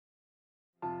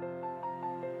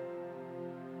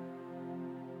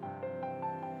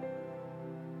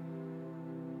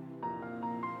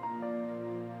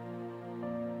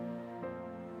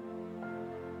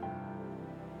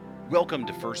Welcome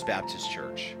to First Baptist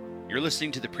Church. You're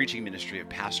listening to the preaching ministry of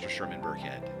Pastor Sherman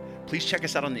Burkhead. Please check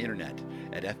us out on the internet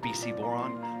at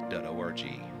fbcboron.org.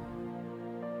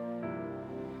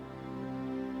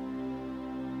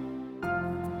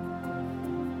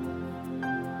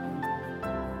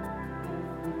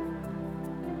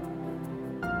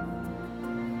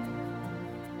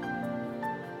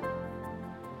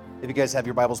 If you guys have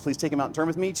your Bibles, please take them out and turn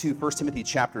with me to 1 Timothy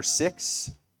chapter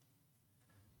 6.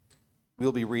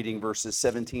 We'll be reading verses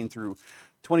 17 through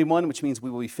 21, which means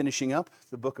we will be finishing up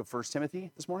the book of 1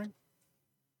 Timothy this morning.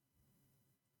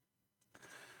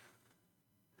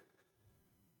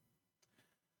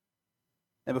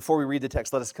 And before we read the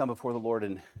text, let us come before the Lord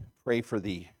and pray for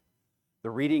the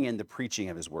reading and the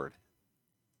preaching of His word.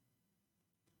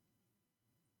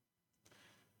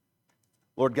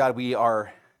 Lord God, we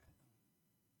are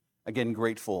again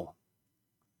grateful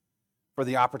for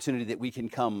the opportunity that we can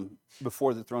come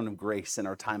before the throne of grace in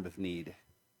our time of need.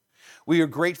 We are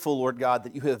grateful, Lord God,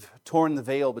 that you have torn the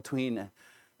veil between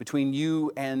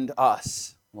you and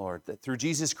us, Lord, that through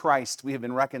Jesus Christ we have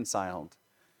been reconciled,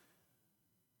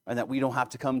 and that we don't have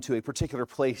to come to a particular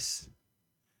place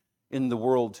in the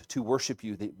world to worship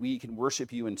you, that we can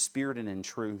worship you in spirit and in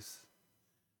truth.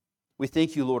 We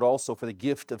thank you, Lord, also for the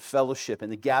gift of fellowship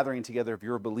and the gathering together of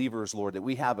your believers, Lord, that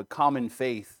we have a common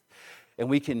faith and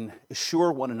we can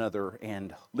assure one another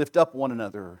and lift up one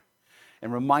another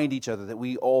and remind each other that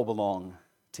we all belong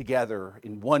together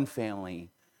in one family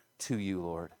to you,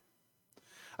 Lord.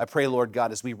 I pray, Lord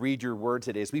God, as we read your word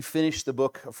today, as we finish the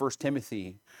book of 1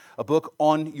 Timothy, a book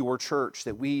on your church,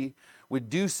 that we would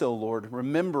do so, Lord,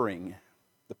 remembering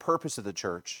the purpose of the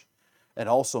church and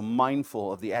also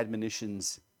mindful of the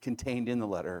admonitions contained in the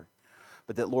letter,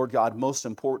 but that, Lord God, most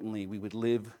importantly, we would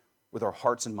live with our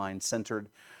hearts and minds centered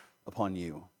upon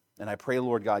you. And I pray,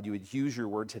 Lord God, you would use your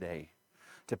word today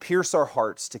to pierce our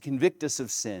hearts, to convict us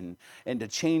of sin, and to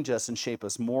change us and shape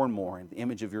us more and more in the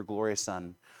image of your glorious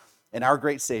Son and our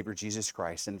great Savior, Jesus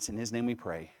Christ. And it's in his name we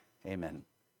pray. Amen.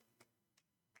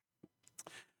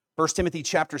 1 Timothy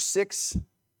chapter 6,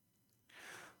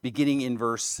 beginning in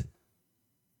verse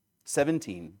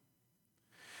 17.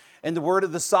 And the word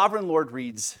of the sovereign Lord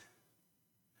reads,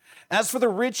 "As for the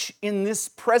rich in this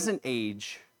present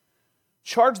age,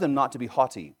 charge them not to be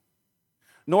haughty,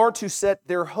 nor to set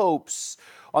their hopes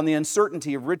on the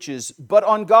uncertainty of riches, but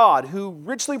on God, who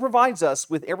richly provides us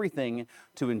with everything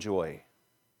to enjoy.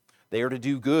 They are to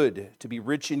do good, to be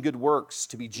rich in good works,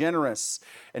 to be generous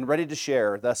and ready to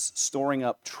share, thus storing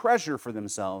up treasure for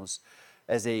themselves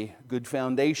as a good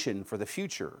foundation for the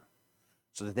future,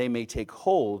 so that they may take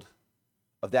hold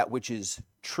of that which is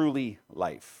truly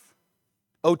life.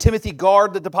 O Timothy,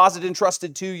 guard the deposit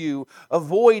entrusted to you.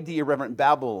 Avoid the irreverent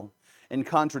babble and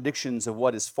contradictions of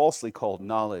what is falsely called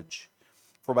knowledge,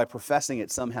 for by professing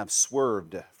it some have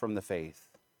swerved from the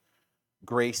faith.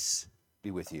 Grace be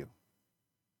with you."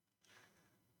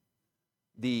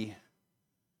 The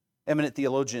eminent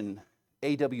theologian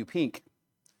A.W. Pink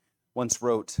once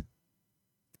wrote,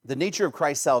 "The nature of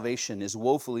Christ's salvation is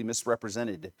woefully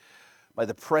misrepresented by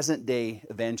the present-day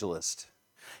evangelist.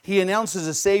 He announces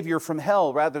a Savior from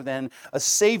hell rather than a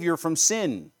Savior from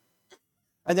sin.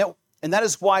 And that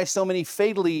is why so many are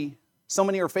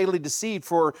fatally deceived,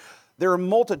 for there are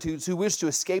multitudes who wish to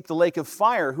escape the lake of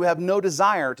fire, who have no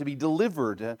desire to be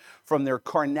delivered from their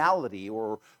carnality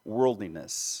or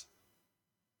worldliness."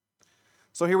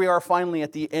 So here we are finally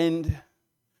at the end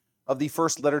of the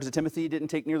first letter to Timothy. It didn't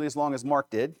take nearly as long as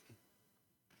Mark did,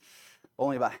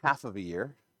 only about half of a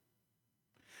year.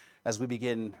 As we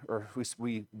begin, or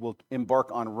we will embark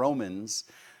on Romans,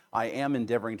 I am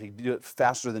endeavoring to do it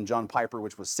faster than John Piper,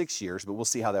 which was 6 years, but we'll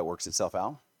see how that works itself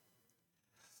out.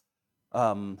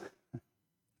 But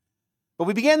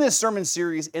we began this sermon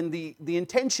series, and the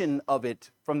intention of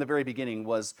it from the very beginning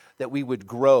was that we would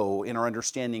grow in our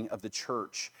understanding of the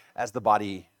church as the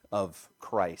body of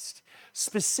Christ,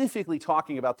 specifically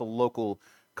talking about the local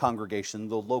congregation,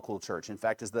 the local church. In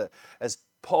fact, as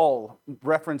Paul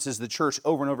references the church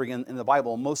over and over again in the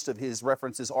Bible, most of his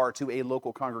references are to a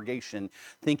local congregation,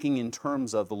 thinking in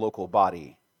terms of the local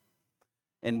body.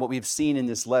 And what we've seen in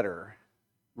this letter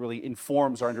really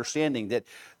informs our understanding that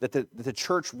the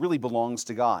church really belongs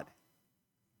to God.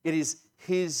 It is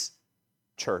his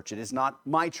church. It is not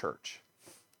my church.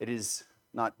 It is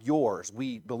not yours.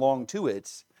 We belong to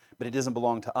it, but it doesn't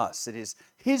belong to us. It is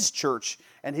his church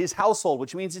and his household,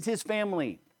 which means it's his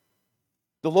family.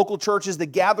 The local church is the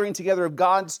gathering together of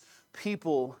God's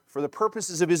people for the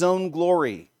purposes of his own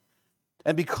glory.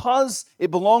 And because it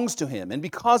belongs to him, and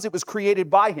because it was created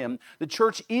by him, the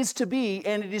church is to be,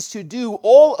 and it is to do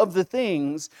all of the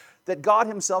things that God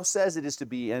himself says it is to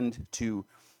be and to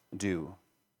do.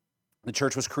 The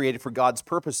church was created for God's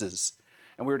purposes,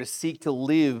 and we are to seek to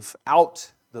live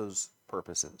out those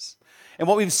purposes. And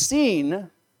what we've seen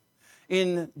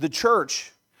in the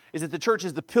church is that the church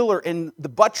is the pillar and the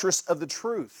buttress of the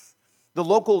truth. The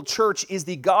local church is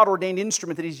the God-ordained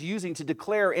instrument that He's using to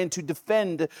declare and to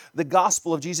defend the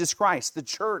gospel of Jesus Christ. The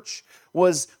church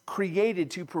was created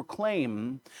to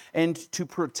proclaim and to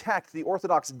protect the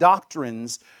orthodox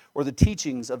doctrines or the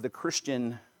teachings of the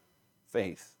Christian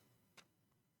faith.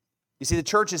 You see, the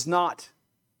church is not,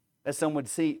 as some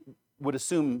would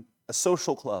assume, a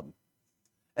social club.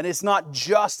 And it's not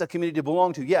just a community to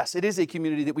belong to. Yes, it is a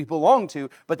community that we belong to,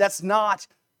 but that's not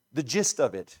the gist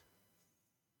of it.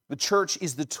 The church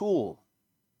is the tool,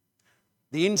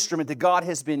 the instrument that God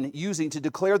has been using to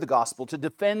declare the gospel, to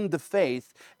defend the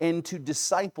faith, and to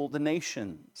disciple the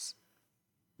nations.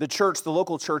 The church, the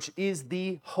local church, is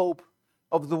the hope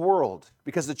of the world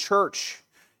because the church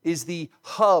is the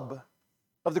hub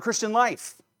of the Christian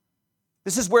life.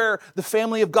 This is where the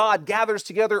family of God gathers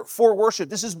together for worship.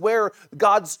 This is where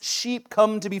God's sheep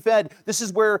come to be fed. This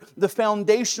is where the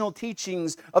foundational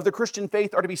teachings of the Christian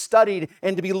faith are to be studied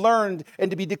and to be learned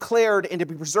and to be declared and to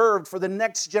be preserved for the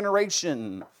next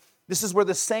generation. This is where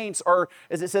the saints are,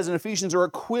 as it says in Ephesians, are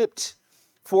equipped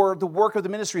for the work of the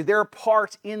ministry. Their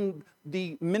part in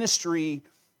the ministry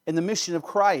and the mission of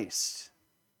Christ.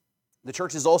 The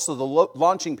church is also the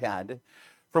launching pad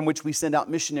from which we send out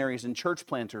missionaries and church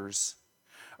planters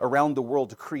around the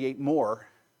world to create more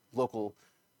local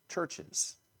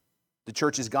churches. The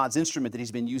church is God's instrument that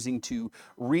He's been using to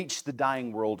reach the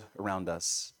dying world around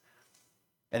us.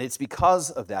 And it's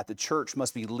because of that the church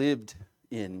must be lived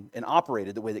in and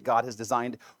operated the way that God has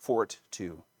designed for it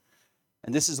to.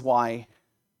 And this is why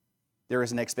there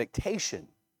is an expectation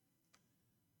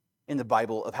in the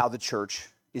Bible of how the church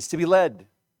is to be led.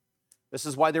 This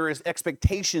is why there is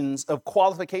expectations of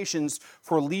qualifications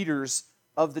for leaders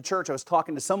of the church. I was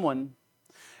talking to someone,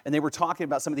 and they were talking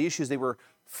about some of the issues they were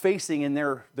facing in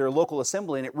their local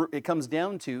assembly, and it comes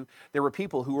down to there were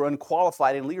people who were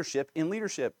unqualified in leadership.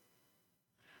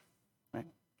 Right?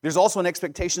 There's also an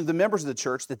expectation of the members of the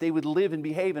church that they would live and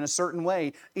behave in a certain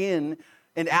way in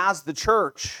and as the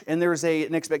church, and there's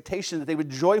an expectation that they would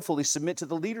joyfully submit to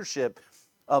the leadership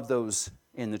of those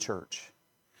in the church.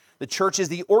 The church is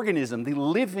the organism, the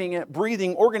living,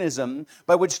 breathing organism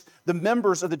by which the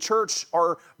members of the church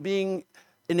are being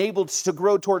enabled to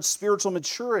grow towards spiritual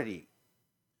maturity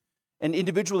and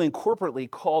individually and corporately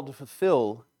called to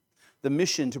fulfill the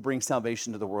mission to bring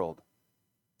salvation to the world.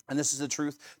 And this is the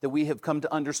truth that we have come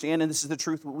to understand, and this is the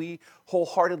truth that we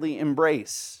wholeheartedly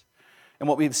embrace. And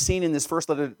what we've seen in this first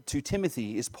letter to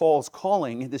Timothy is Paul's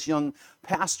calling this young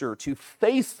pastor to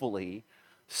faithfully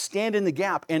stand in the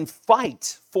gap and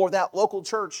fight for that local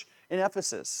church in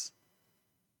Ephesus.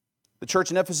 The church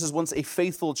in Ephesus was once a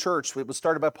faithful church. It was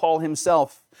started by Paul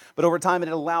himself, but over time it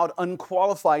allowed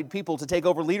unqualified people to take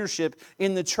over leadership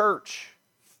in the church.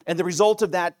 And the result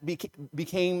of that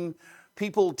became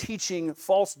people teaching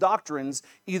false doctrines,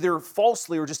 either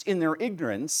falsely or just in their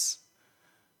ignorance.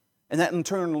 And that in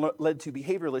turn led to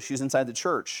behavioral issues inside the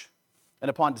church. And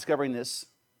upon discovering this,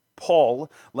 Paul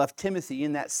left Timothy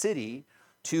in that city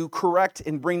to correct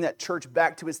and bring that church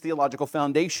back to its theological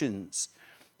foundations.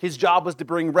 His job was to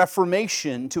bring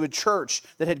reformation to a church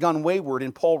that had gone wayward,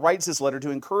 and Paul writes this letter to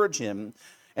encourage him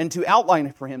and to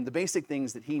outline for him the basic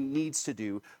things that he needs to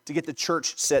do to get the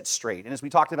church set straight. And as we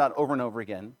talked about over and over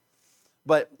again,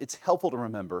 but it's helpful to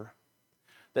remember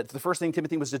that the first thing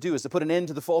Timothy was to do is to put an end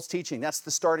to the false teaching. That's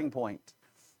the starting point.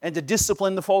 And to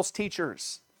discipline the false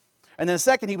teachers. And then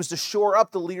second, he was to shore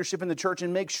up the leadership in the church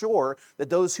and make sure that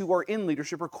those who are in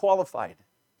leadership are qualified.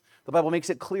 The Bible makes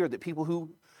it clear that people who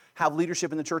have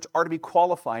leadership in the church are to be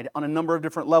qualified on a number of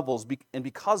different levels. And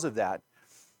because of that,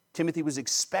 Timothy was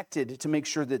expected to make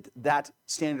sure that that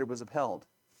standard was upheld.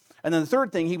 And then the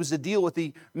third thing, he was to deal with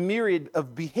the myriad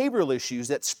of behavioral issues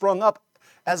that sprung up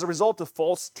as a result of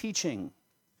false teaching.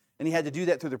 And he had to do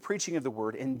that through the preaching of the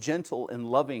word and gentle and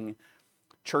loving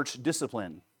church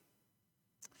discipline.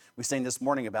 We sang this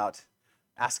morning about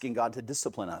asking God to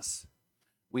discipline us.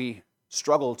 We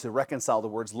struggle to reconcile the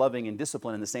words loving and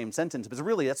discipline in the same sentence, but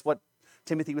really that's what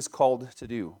Timothy was called to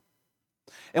do.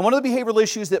 And one of the behavioral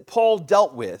issues that Paul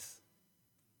dealt with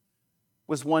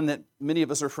was one that many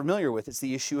of us are familiar with. It's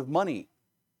the issue of money,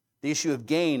 the issue of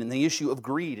gain, and the issue of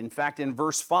greed. In fact, in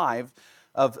verse 5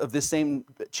 of this same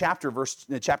chapter,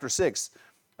 chapter 6,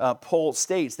 Paul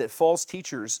states that false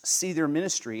teachers see their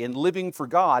ministry and living for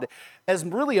God as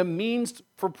really a means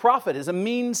for profit, as a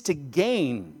means to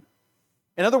gain.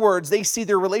 In other words, they see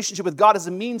their relationship with God as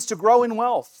a means to grow in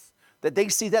wealth. That they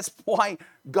see that's why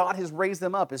God has raised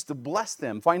them up, is to bless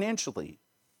them financially.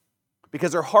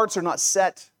 Because their hearts are not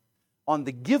set on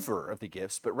the giver of the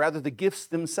gifts, but rather the gifts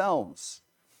themselves.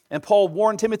 And Paul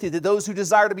warned Timothy that those who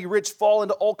desire to be rich fall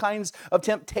into all kinds of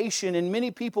temptation, and many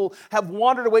people have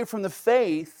wandered away from the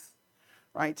faith,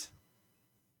 right,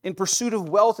 in pursuit of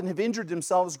wealth and have injured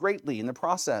themselves greatly in the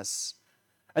process.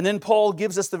 And then Paul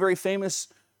gives us the very famous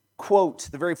quote,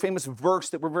 the very famous verse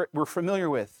that we're familiar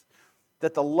with,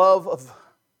 that the love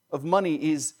of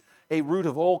money is a root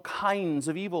of all kinds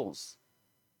of evils,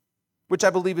 which I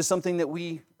believe is something that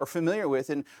we are familiar with,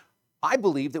 and I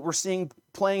believe that we're seeing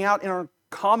playing out in our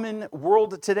common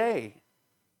world today.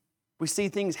 We see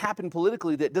things happen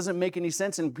politically that doesn't make any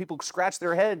sense, and people scratch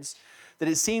their heads that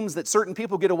it seems that certain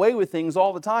people get away with things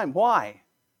all the time. Why?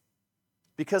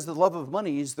 Because the love of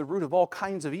money is the root of all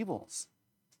kinds of evils.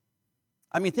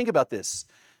 I mean, think about this.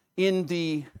 In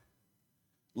the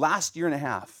last year and a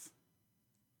half,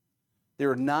 there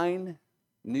are 9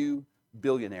 new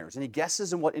billionaires. Any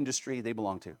guesses in what industry they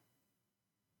belong to?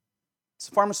 It's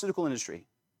the pharmaceutical industry.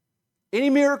 Any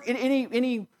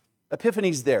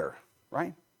epiphanies there,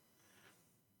 right?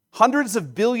 Hundreds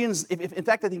of billions, in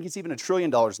fact, I think it's even $1 trillion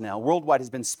now, worldwide has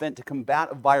been spent to combat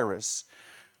a virus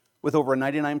with over a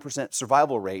 99%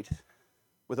 survival rate,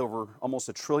 with over almost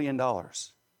 $1 trillion.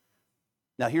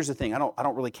 Now, here's the thing. I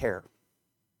don't really care,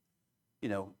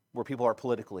 where people are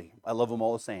politically. I love them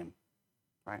all the same,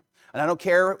 right? And I don't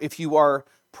care if you are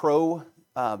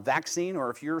pro-vaccine or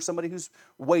if you're somebody who's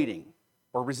waiting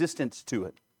or resistant to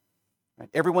it. Right?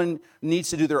 Everyone needs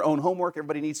to do their own homework.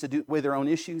 Everybody needs to weigh their own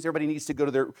issues. Everybody needs to go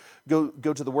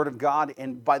to the Word of God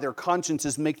and by their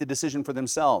consciences make the decision for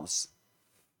themselves.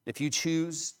 If you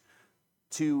choose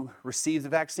to receive the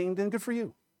vaccine, then good for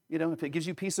you. If it gives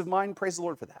you peace of mind, praise the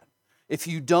Lord for that. If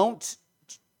you don't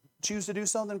choose to do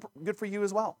so, then good for you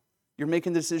as well. You're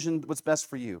making the decision what's best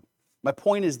for you. My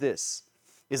point is this,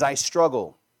 is I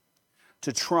struggle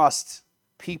to trust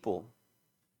people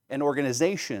and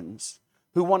organizations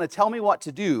who want to tell me what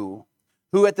to do,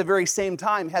 who at the very same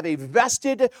time have a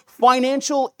vested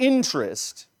financial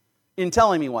interest in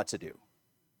telling me what to do.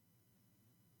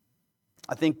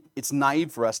 I think it's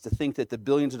naive for us to think that the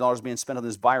billions of dollars being spent on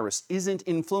this virus isn't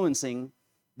influencing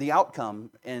the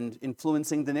outcome and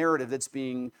influencing the narrative that's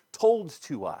being told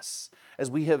to us,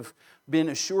 as we have been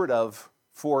assured of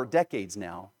for decades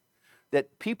now,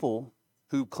 that people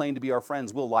who claim to be our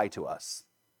friends will lie to us.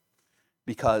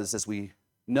 Because as we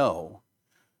know,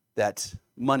 that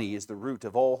money is the root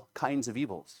of all kinds of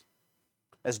evils.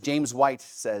 As James White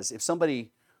says,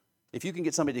 if you can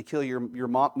get somebody to kill your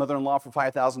mother-in-law for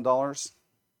 $5,000,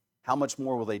 how much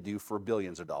more will they do for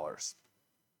billions of dollars?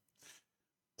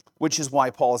 Which is why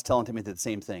Paul is telling Timothy the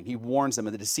same thing. He warns them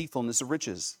of the deceitfulness of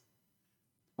riches.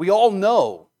 We all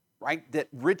know, right, that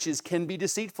riches can be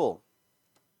deceitful.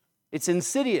 It's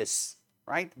insidious,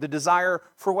 right? The desire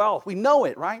for wealth. We know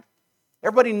it, right?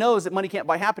 Everybody knows that money can't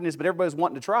buy happiness, but everybody's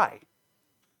wanting to try,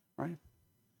 right?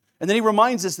 And then he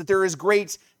reminds us that there is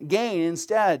great gain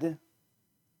instead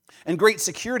and great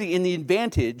security in the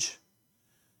advantage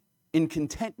in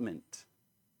contentment.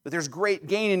 That there's great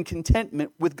gain in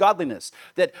contentment with godliness.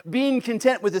 That being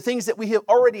content with the things that we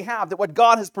already have, that what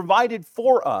God has provided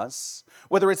for us,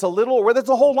 whether it's a little or whether it's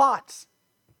a whole lot,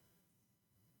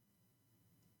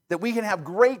 that we can have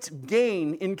great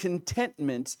gain in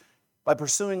contentment by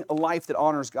pursuing a life that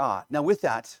honors God. Now with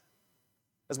that,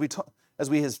 as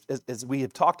we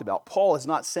have talked about, Paul is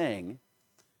not saying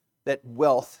that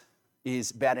wealth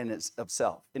is bad in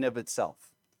of itself.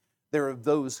 There are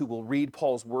those who will read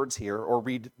Paul's words here or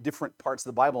read different parts of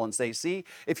the Bible and say, see,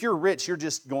 if you're rich, you're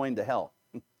just going to hell.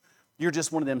 You're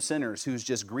just one of them sinners who's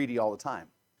just greedy all the time.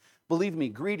 Believe me,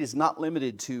 greed is not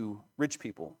limited to rich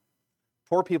people.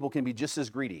 Poor people can be just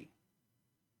as greedy.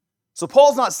 So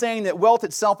Paul's not saying that wealth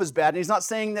itself is bad, and he's not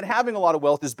saying that having a lot of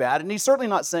wealth is bad, and he's certainly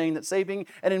not saying that saving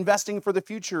and investing for the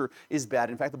future is bad.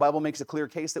 In fact, the Bible makes a clear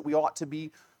case that we ought to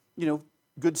be,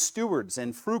 good stewards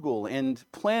and frugal and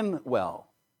plan well.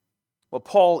 What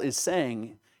Paul is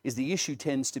saying is the issue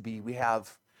tends to be we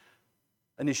have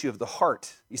an issue of the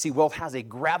heart. You see, wealth has a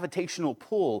gravitational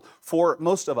pull for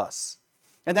most of us.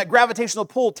 And that gravitational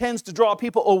pull tends to draw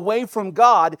people away from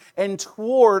God and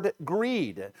toward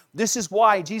greed. This is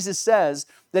why Jesus says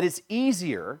that it's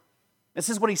easier, this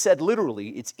is what he said literally,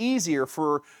 it's easier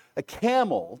for a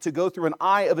camel to go through an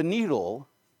eye of a needle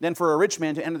than for a rich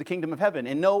man to enter the kingdom of heaven.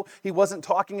 And no, he wasn't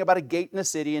talking about a gate in a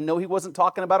city, and no, he wasn't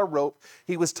talking about a rope.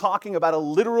 He was talking about a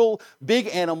literal big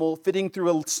animal fitting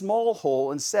through a small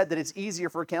hole, and said that it's easier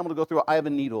for a camel to go through an eye of a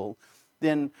needle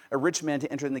than a rich man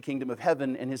to enter in the kingdom of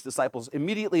heaven. And his disciples,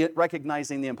 immediately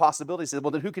recognizing the impossibility, said, well,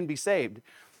 then who can be saved?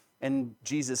 And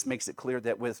Jesus makes it clear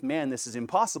that with man this is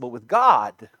impossible. With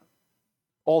God,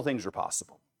 all things are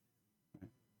possible.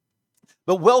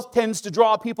 But wealth tends to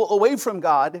draw people away from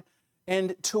God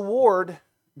and toward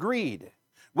greed.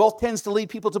 Wealth tends to lead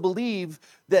people to believe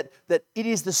that it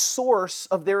is the source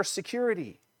of their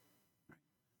security,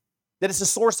 that it's the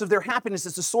source of their happiness,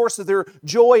 it's the source of their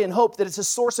joy and hope, that it's the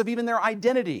source of even their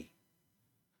identity.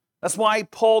 That's why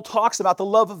Paul talks about the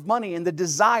love of money and the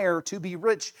desire to be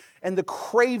rich and the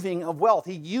craving of wealth.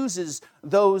 He uses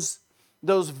those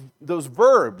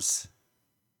verbs,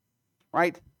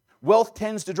 right? Wealth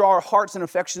tends to draw our hearts and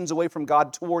affections away from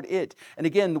God toward it. And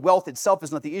again, wealth itself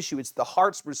is not the issue. It's the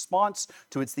heart's response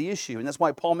to it's the issue. And that's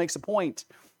why Paul makes a point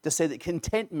to say that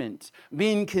contentment,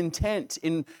 being content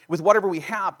with whatever we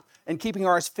have and keeping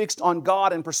our eyes fixed on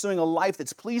God and pursuing a life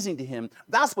that's pleasing to Him,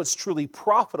 that's what's truly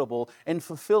profitable and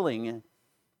fulfilling,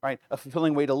 right? A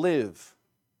fulfilling way to live.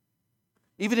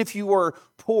 Even if you are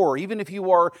poor, even if you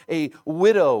are a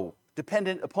widow,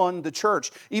 dependent upon the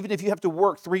church, even if you have to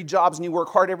work 3 jobs and you work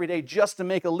hard every day just to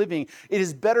make a living, it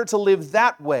is better to live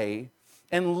that way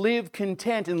and live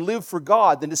content and live for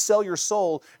God than to sell your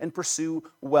soul and pursue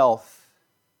wealth.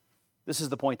 This is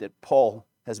the point that Paul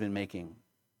has been making.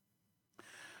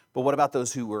 But what about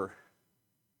those who were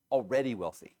already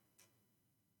wealthy?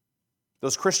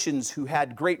 Those Christians who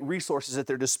had great resources at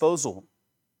their disposal.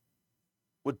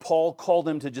 Would Paul call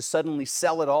them to just suddenly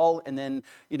sell it all and then,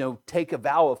 take a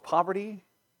vow of poverty?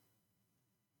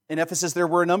 In Ephesus, there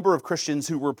were a number of Christians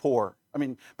who were poor.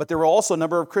 But there were also a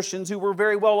number of Christians who were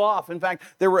very well off. In fact,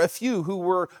 there were a few who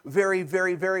were very,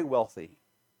 very, very wealthy.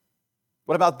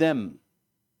 What about them?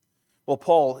 Well,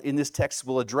 Paul, in this text,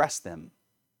 will address them.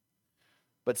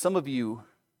 But some of you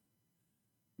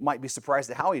might be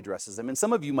surprised at how he addresses them. And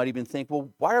some of you might even think, well,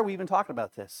 why are we even talking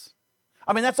about this?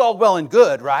 That's all well and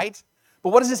good, right? But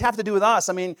what does this have to do with us?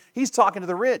 He's talking to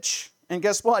the rich. And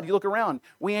guess what? You look around,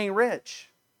 we ain't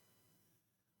rich.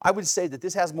 I would say that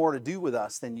this has more to do with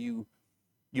us than you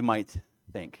might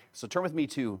think. So turn with me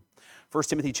to 1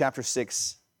 Timothy chapter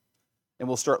 6, and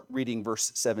we'll start reading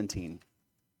verse 17.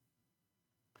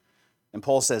 And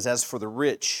Paul says, as for the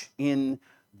rich in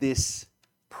this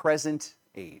present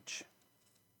age.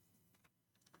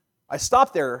 I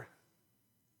stop there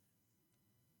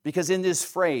because in this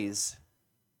phrase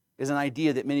is an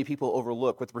idea that many people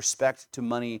overlook with respect to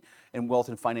money and wealth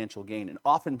and financial gain. And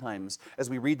oftentimes, as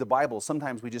we read the Bible,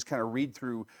 sometimes we just kind of read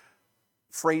through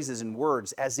phrases and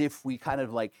words as if we kind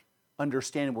of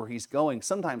understand where he's going,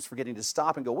 sometimes forgetting to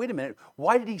stop and go, wait a minute,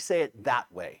 why did he say it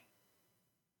that way?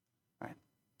 Right?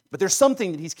 But there's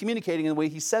something that he's communicating in the way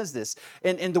he says this.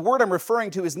 And the word I'm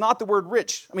referring to is not the word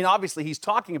rich. Obviously, he's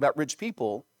talking about rich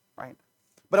people, right?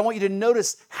 But I want you to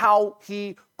notice how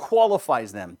he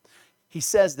qualifies them. He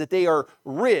says that they are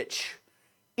rich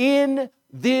in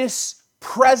this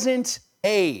present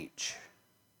age.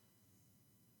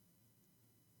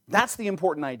 That's the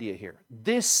important idea here.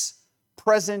 This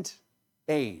present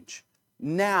age.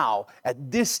 Now,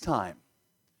 at this time.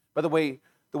 By the way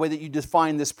that you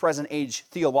define this present age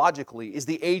theologically is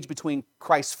the age between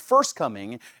Christ's first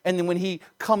coming and then when he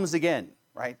comes again,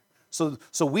 right? So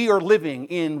we are living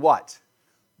in what?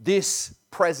 This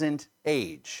present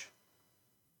age.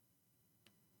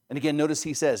 And again, notice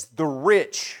he says, the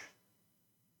rich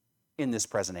in this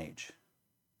present age.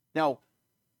 Now,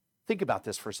 think about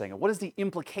this for a second. What is the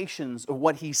implications of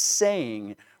what he's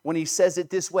saying when he says it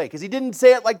this way? Because he didn't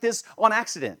say it like this on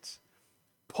accident.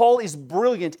 Paul is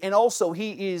brilliant, and also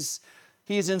he is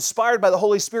inspired by the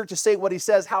Holy Spirit to say what he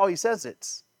says, how he says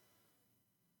it.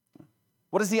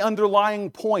 What is the underlying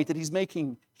point that he's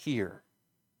making here?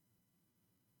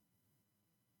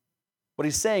 What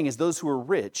he's saying is those who are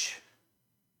rich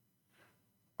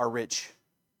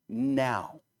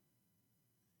now,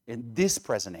 in this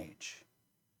present age.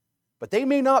 But they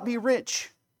may not be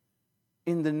rich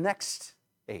in the next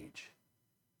age.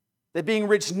 That being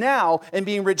rich now and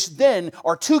being rich then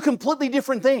are two completely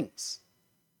different things.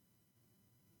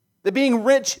 That being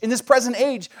rich in this present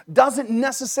age doesn't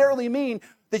necessarily mean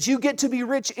that you get to be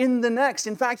rich in the next.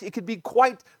 In fact, it could be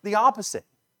quite the opposite.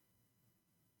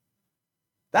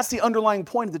 That's the underlying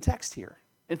point of the text here.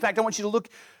 In fact, I want you to look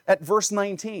at verse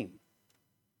 19.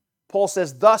 Paul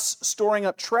says, thus storing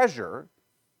up treasure,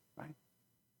 right?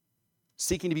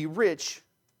 Seeking to be rich,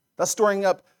 thus storing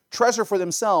up treasure for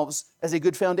themselves as a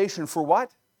good foundation for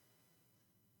what?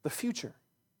 The future.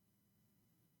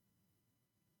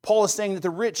 Paul is saying that the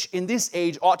rich in this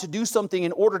age ought to do something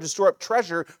in order to store up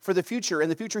treasure for the future. And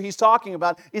the future he's talking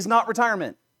about is not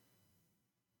retirement.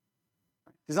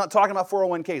 He's not talking about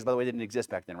 401ks. By the way, they didn't exist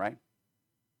back then, right?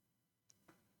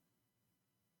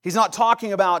 He's not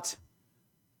talking about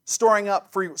storing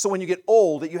up for so when you get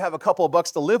old that you have a couple of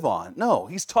bucks to live on. No,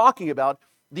 he's talking about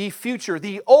the future,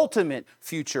 the ultimate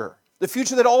future. The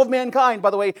future that all of mankind, by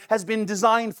the way, has been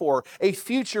designed for, a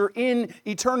future in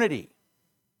eternity.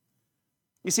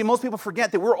 You see, most people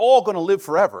forget that we're all going to live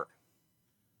forever.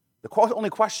 The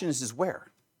only question is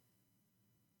where?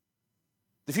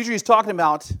 The future he's talking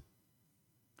about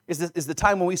is the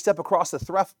time when we step across the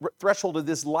threshold of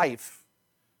this life,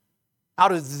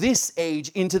 out of this age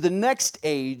into the next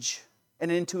age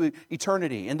and into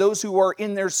eternity. And those who are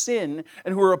in their sin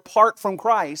and who are apart from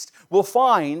Christ will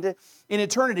find in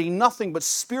eternity nothing but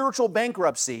spiritual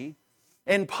bankruptcy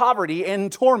and poverty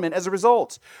and torment as a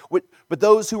result. But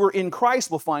those who are in Christ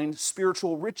will find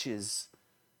spiritual riches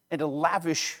and a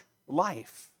lavish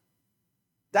life.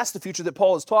 That's the future that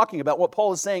Paul is talking about. What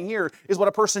Paul is saying here is what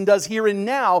a person does here and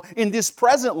now in this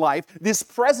present life, this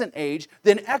present age,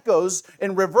 then echoes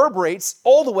and reverberates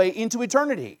all the way into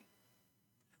eternity.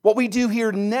 What we do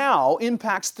here now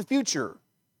impacts the future.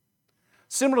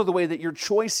 Similar to the way that your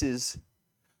choices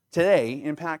today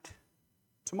impact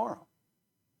tomorrow.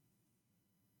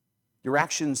 Your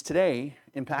actions today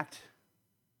impact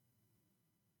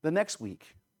the next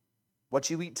week. What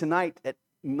you eat tonight at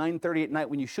 9:30 at night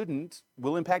when you shouldn't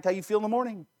will impact how you feel in the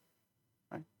morning.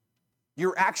 Right?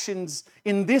 Your actions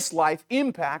in this life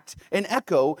impact and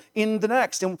echo in the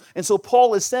next. And so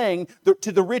Paul is saying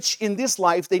to the rich in this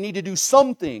life, they need to do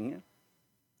something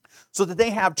so that they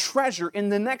have treasure in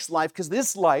the next life, because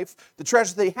this life, the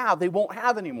treasure they have, they won't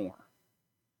have anymore.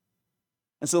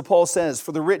 And so Paul says,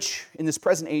 for the rich in this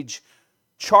present age,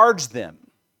 charge them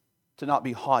to not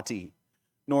be haughty,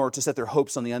 nor to set their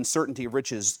hopes on the uncertainty of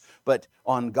riches, but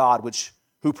on God,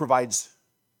 who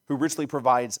richly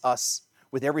provides us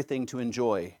with everything to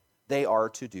enjoy. They are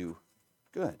to do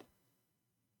good.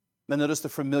 Then notice the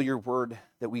familiar word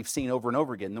that we've seen over and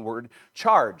over again, the word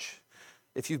charge.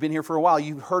 If you've been here for a while,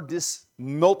 you've heard this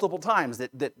multiple times,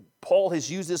 that Paul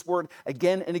has used this word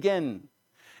again and again.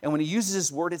 And when he uses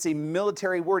this word, it's a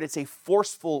military word. It's a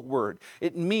forceful word.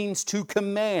 It means to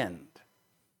command.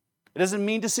 It doesn't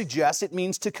mean to suggest, it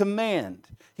means to command.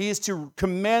 He is to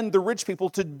command the rich people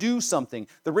to do something.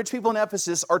 The rich people in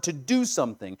Ephesus are to do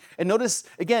something. And notice,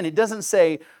 again, it doesn't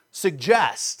say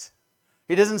suggest.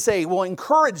 It doesn't say, well,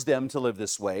 encourage them to live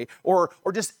this way, or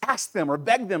just ask them or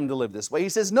beg them to live this way. He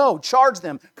says, no, charge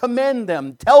them, commend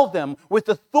them, tell them with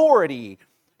authority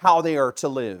how they are to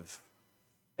live.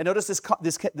 And notice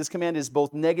this command is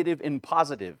both negative and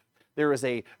positive. There is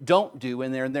a don't do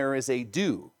and there is a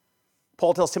do.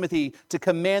 Paul tells Timothy to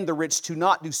command the rich to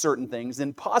not do certain things,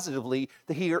 and positively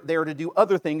that they are to do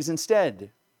other things instead.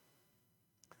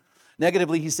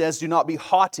 Negatively, he says, do not be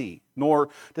haughty, nor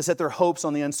to set their hopes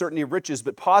on the uncertainty of riches,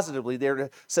 but positively, they're to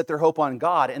set their hope on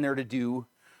God, and they're to do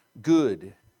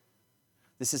good.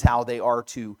 This is how they are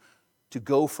to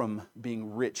go from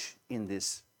being rich in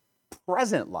this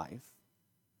present life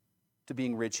to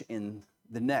being rich in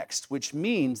the next, which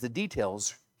means the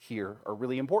details here are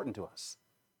really important to us.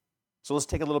 So let's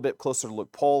take a little bit closer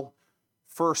look. Paul,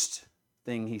 first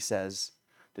thing he says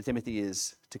to Timothy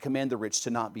is to command the rich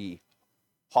to not be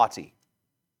haughty.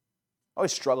 I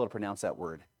always struggle to pronounce that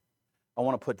word. I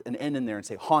want to put an N in there and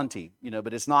say haughty,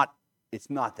 but it's not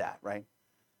that, right?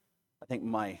 I think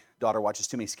my daughter watches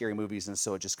too many scary movies, and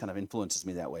so it just kind of influences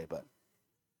me that way.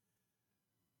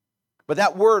 But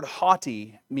that word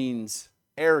haughty means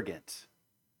arrogant.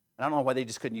 And I don't know why they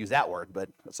just couldn't use that word, but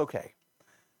it's okay.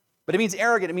 But it means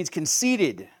arrogant, it means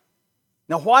conceited.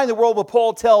 Now, why in the world would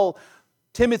Paul tell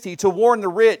Timothy to warn the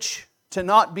rich to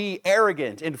not be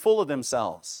arrogant and full of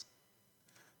themselves?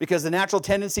 Because the natural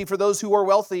tendency for those who are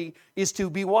wealthy is to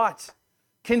be what?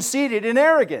 Conceited and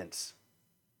arrogant.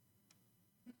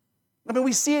 I mean,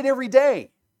 we see it every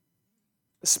day,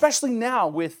 especially now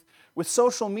with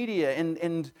social media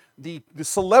and the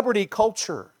celebrity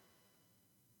culture.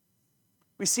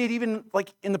 We see it even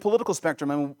like in the political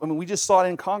spectrum. I mean, we just saw it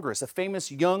in Congress, a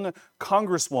famous young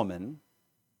congresswoman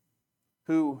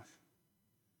whose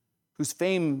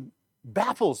fame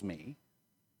baffles me.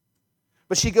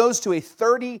 But she goes to a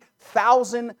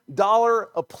 $30,000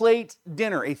 a plate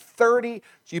dinner. You paid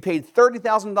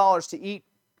 $30,000 to eat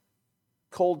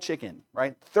cold chicken,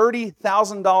 right?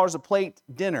 $30,000 a plate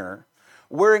dinner,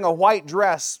 wearing a white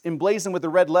dress emblazoned with the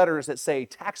red letters that say,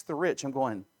 tax the rich. I'm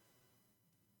going,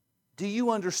 do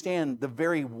you understand the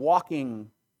very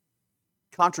walking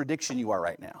contradiction you are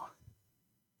right now?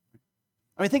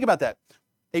 I mean, think about that.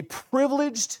 A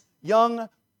privileged young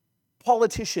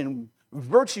politician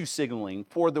virtue signaling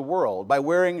for the world by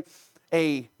wearing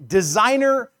a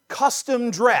designer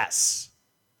custom dress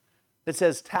that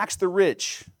says tax the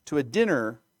rich to a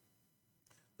dinner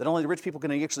that only the rich people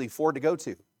can actually afford to go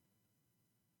to.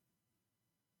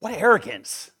 What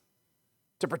arrogance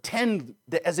to pretend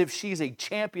that as if she's a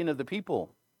champion of the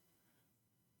people.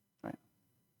 Right?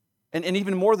 And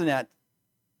even more than that,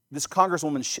 this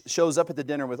congresswoman shows up at the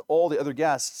dinner with all the other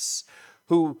guests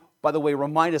who, by the way,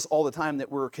 remind us all the time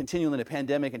that we're continuing in a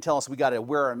pandemic and tell us we got to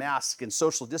wear a mask and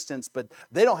social distance, but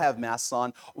they don't have masks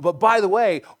on. But by the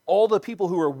way, all the people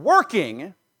who are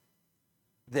working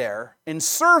there and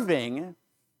serving,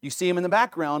 you see them in the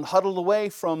background, huddled away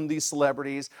from these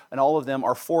celebrities, and all of them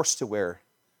are forced to wear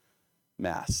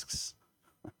masks.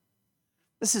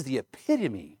 This is the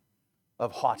epitome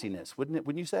of haughtiness,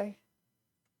 wouldn't you say?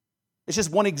 It's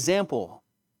just one example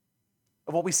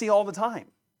of what we see all the time.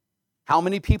 How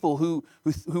many people who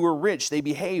are rich, they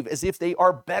behave as if they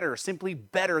are better, simply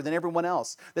better than everyone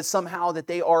else, that somehow that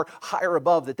they are higher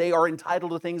above, that they are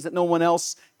entitled to things that no one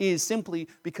else is, simply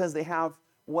because they have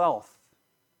wealth.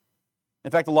 In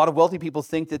fact, a lot of wealthy people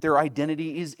think that their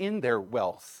identity is in their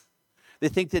wealth. They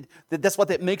think that that's what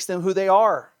that makes them who they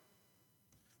are.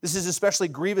 This is especially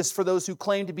grievous for those who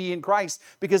claim to be in Christ,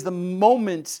 because the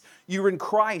moment you're in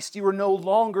Christ, you are no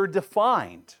longer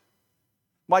defined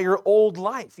by your old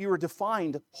life. You are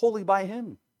defined wholly by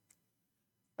Him.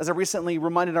 As I recently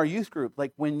reminded our youth group,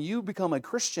 like when you become a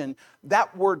Christian,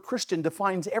 that word Christian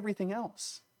defines everything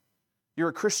else. You're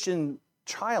a Christian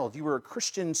child. You are a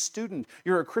Christian student.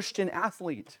 You're a Christian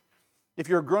athlete. If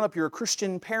you're a grown-up, you're a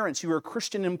Christian parent. You're a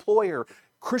Christian employer.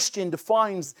 Christian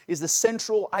is the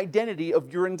central identity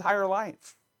of your entire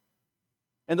life.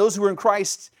 And those who are in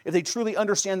Christ, if they truly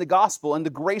understand the gospel and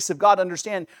the grace of God,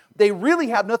 understand they really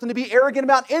have nothing to be arrogant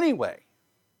about anyway.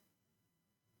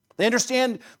 They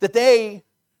understand that they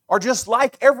are just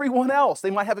like everyone else.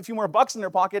 They might have a few more bucks in their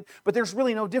pocket, but there's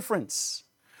really no difference.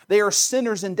 They are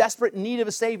sinners in desperate need of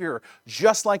a Savior,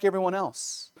 just like everyone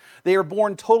else. They are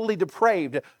born totally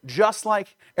depraved, just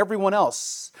like everyone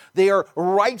else. They are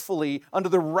rightfully under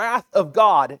the wrath of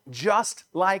God, just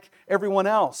like everyone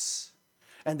else.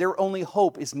 And their only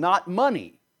hope is not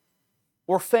money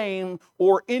or fame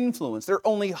or influence. Their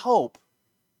only hope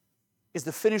is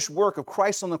the finished work of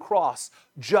Christ on the cross,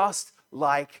 just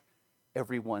like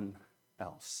everyone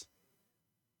else.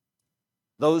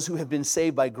 Those who have been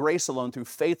saved by grace alone, through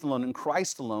faith alone, in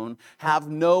Christ alone, have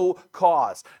no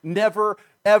cause. Never,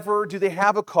 ever do they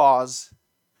have a cause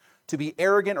to be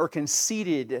arrogant or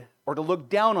conceited or to look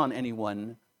down on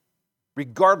anyone,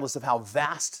 regardless of how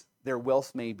vast their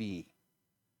wealth may be.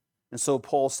 And so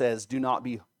Paul says, do not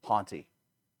be haughty.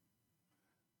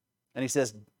 And he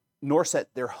says, nor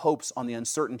set their hopes on the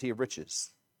uncertainty of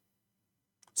riches.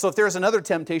 So if there's another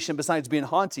temptation besides being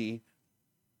haughty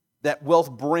that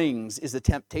wealth brings, is the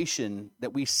temptation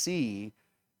that we see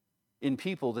in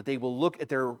people, that they will look at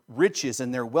their riches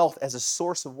and their wealth as a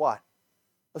source of what?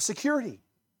 Of security.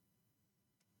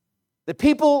 The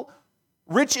people,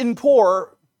 rich and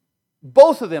poor,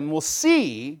 both of them will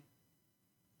see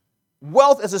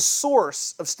wealth as a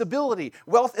source of stability,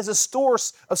 wealth as a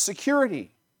source of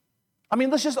security. I mean,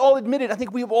 let's just all admit it. I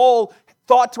think we've all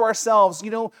thought to ourselves,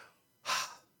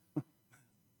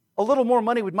 a little more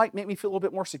money might make me feel a little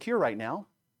bit more secure right now.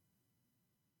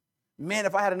 Man,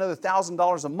 if I had another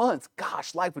 $1,000 a month,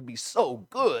 gosh, life would be so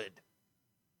good.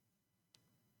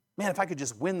 Man, if I could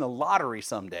just win the lottery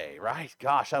someday, right?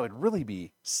 Gosh, I would really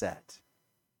be set.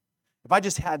 If I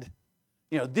just had,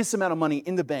 this amount of money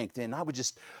in the bank, then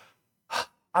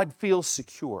I'd feel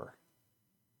secure.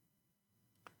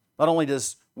 Not only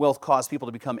does wealth cause people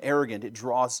to become arrogant, it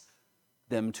draws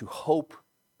them to hope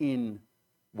in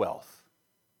wealth,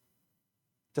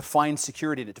 to find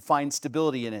security in it, to find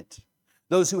stability in it.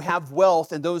 Those who have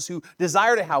wealth and those who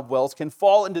desire to have wealth can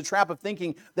fall into the trap of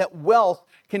thinking that wealth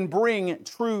can bring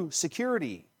true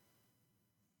security.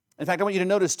 In fact, I want you to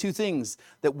notice two things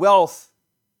that wealth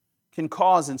can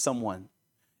cause in someone.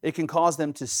 It can cause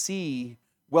them to see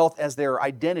wealth as their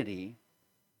identity,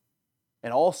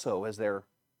 and also as their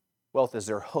wealth as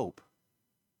their hope.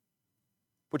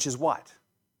 Which is what?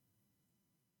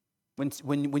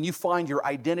 When you find your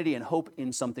identity and hope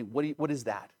in something, what is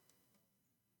that?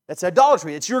 That's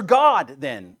idolatry. It's your God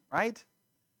then, right?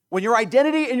 When your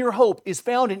identity and your hope is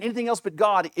found in anything else but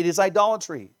God, it is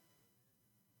idolatry.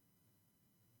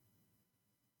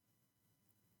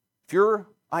 If your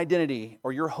identity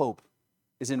or your hope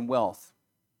is in wealth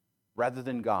rather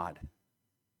than God,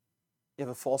 you have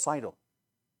a false idol.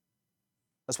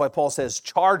 That's why Paul says,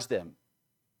 charge them,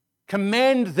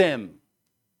 command them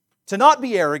to not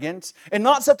be arrogant and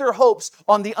not set their hopes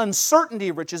on the uncertainty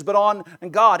of riches, but on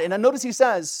God. And notice he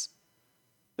says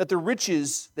that the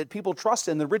riches that people trust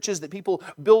in, the riches that people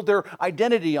build their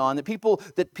identity on, that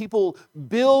people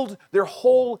build their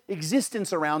whole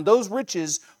existence around, those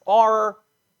riches are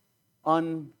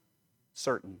ungodly.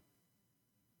 uncertain.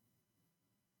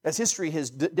 As history has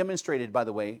demonstrated, by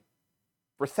the way,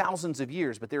 for thousands of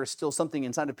years, but there is still something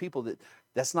inside of people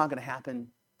that's not going to happen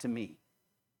to me.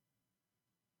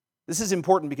 This is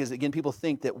important because, again, people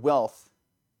think that wealth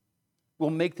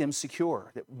will make them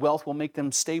secure, that wealth will make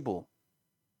them stable.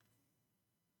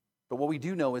 But what we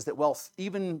do know is that wealth,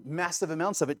 even massive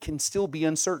amounts of it, can still be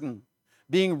uncertain.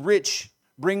 Being rich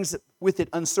brings with it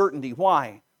uncertainty.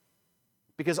 Why?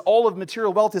 Because all of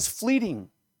material wealth is fleeting.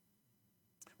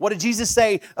 What did Jesus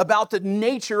say about the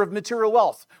nature of material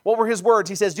wealth? What were his words?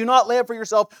 He says, do not lay up for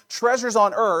yourself treasures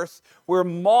on earth where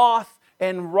moth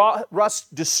and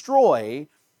rust destroy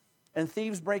and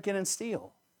thieves break in and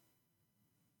steal.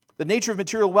 The nature of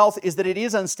material wealth is that it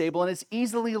is unstable and it's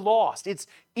easily lost. It's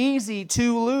easy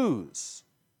to lose.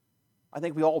 I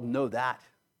think we all know that,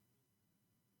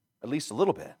 at least a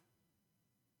little bit.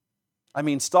 I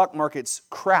mean, stock markets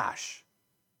crash.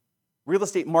 Real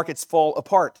estate markets fall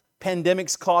apart.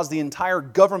 Pandemics cause the entire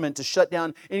government to shut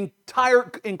down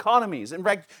entire economies. In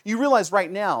fact, you realize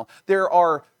right now there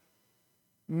are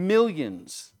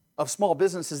millions of small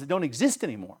businesses that don't exist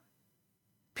anymore.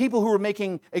 People who are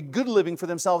making a good living for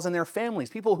themselves and their families.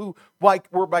 People who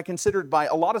were considered by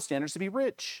a lot of standards to be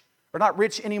rich are not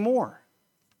rich anymore.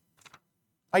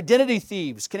 Identity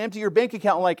thieves can empty your bank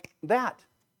account like that.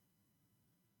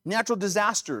 Natural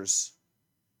disasters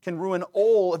can ruin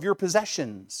all of your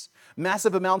possessions.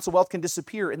 Massive amounts of wealth can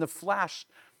disappear in the flash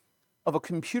of a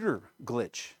computer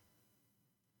glitch.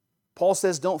 Paul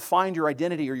says, don't find your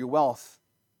identity or your wealth.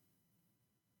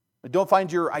 Don't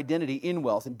find your identity in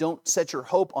wealth, and don't set your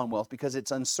hope on wealth because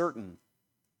it's uncertain.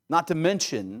 Not to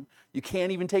mention, you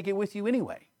can't even take it with you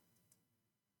anyway.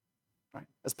 Right?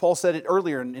 As Paul said it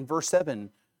earlier in verse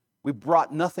 7, we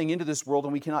brought nothing into this world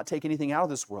and we cannot take anything out of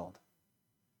this world.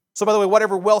 So by the way,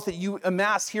 whatever wealth that you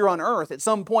amass here on earth, at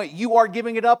some point you are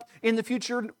giving it up in the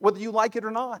future, whether you like it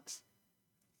or not.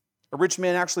 A rich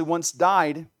man actually once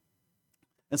died,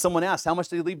 and someone asked, how much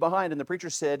did he leave behind? And the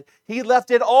preacher said, he left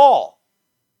it all.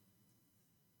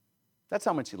 That's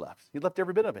how much he left. He left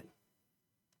every bit of it.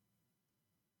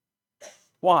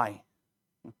 Why?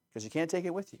 Because you can't take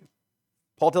it with you.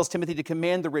 Paul tells Timothy to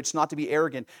command the rich not to be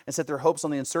arrogant and set their hopes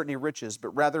on the uncertainty of riches, but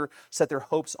rather set their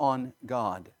hopes on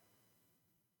God.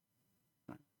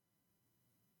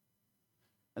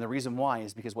 And the reason why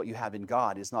is because what you have in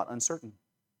God is not uncertain.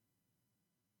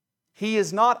 He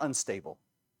is not unstable.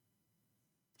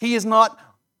 He is not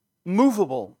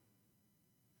movable.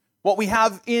 What we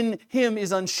have in Him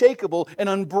is unshakable and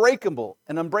unbreakable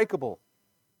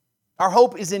Our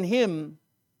hope is in Him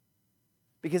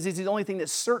because He's the only thing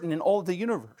that's certain in all of the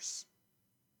universe.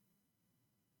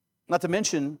 Not to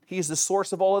mention, He is the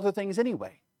source of all other things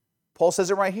anyway. Paul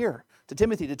says it right here to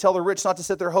Timothy, to tell the rich not to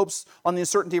set their hopes on the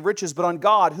uncertainty of riches, but on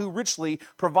God, who richly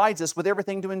provides us with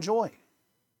everything to enjoy.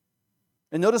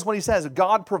 And notice what he says,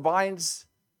 God provides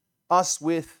us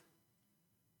with,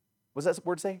 what does that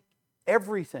word say?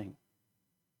 Everything.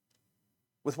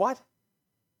 With what?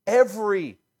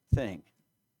 Everything.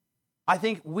 I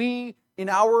think we, in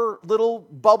our little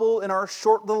bubble, in our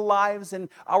short little lives, and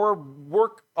our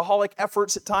workaholic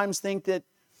efforts at times think that,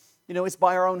 it's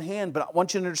by our own hand. But I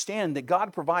want you to understand that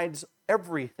God provides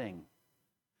everything.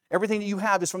 Everything that you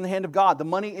have is from the hand of God. The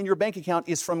money in your bank account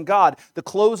is from God. The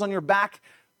clothes on your back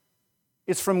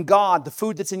is from God. The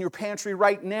food that's in your pantry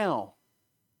right now,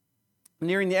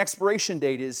 nearing the expiration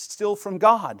date, is still from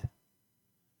God.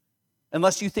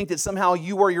 Unless you think that somehow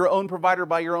you are your own provider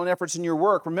by your own efforts in your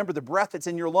work. Remember, the breath that's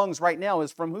in your lungs right now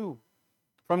is from who?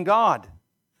 From God.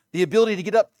 The ability to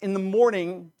get up in the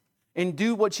morning and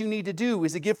do what you need to do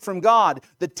is a gift from God.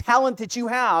 The talent that you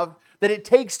have that it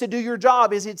takes to do your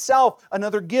job is itself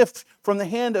another gift from the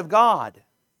hand of God.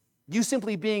 You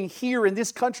simply being here in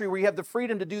this country where you have the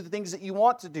freedom to do the things that you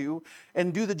want to do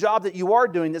and do the job that you are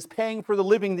doing that's paying for the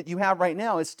living that you have right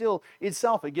now is still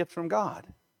itself a gift from God.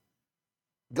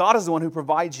 God is the one who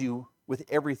provides you with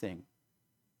everything.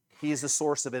 He is the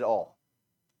source of it all.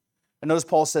 And notice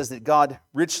Paul says that God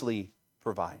richly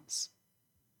provides.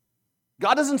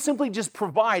 God doesn't simply just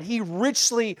provide, He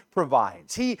richly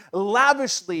provides. He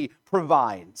lavishly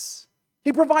provides.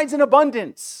 He provides in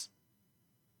abundance.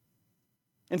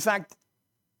 In fact,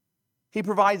 He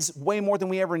provides way more than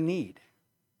we ever need.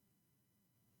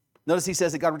 Notice he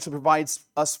says that God richly provides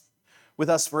us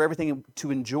for everything to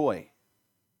enjoy.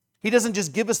 He doesn't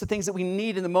just give us the things that we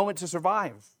need in the moment to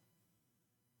survive.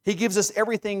 He gives us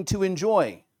everything to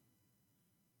enjoy.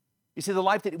 You see, the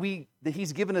life that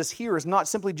He's given us here is not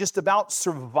simply just about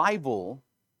survival.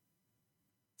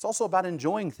 It's also about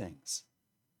enjoying things.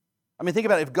 I mean, think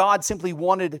about it. If God simply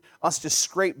wanted us to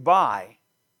scrape by,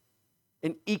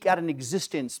 and eke out an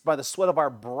existence by the sweat of our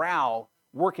brow,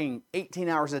 working 18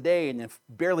 hours a day and then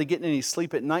barely getting any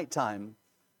sleep at nighttime,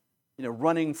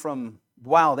 running from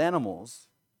wild animals.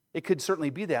 It could certainly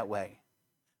be that way.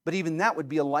 But even that would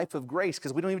be a life of grace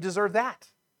because we don't even deserve that.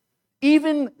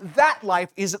 Even that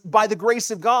life is by the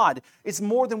grace of God. It's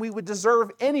more than we would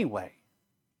deserve anyway.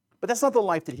 But that's not the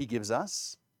life that He gives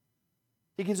us.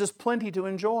 He gives us plenty to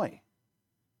enjoy.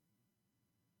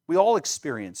 We all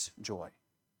experience joy.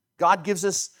 God gives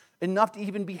us enough to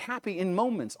even be happy in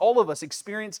moments. All of us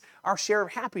experience our share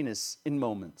of happiness in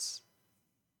moments.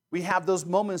 We have those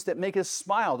moments that make us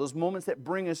smile, those moments that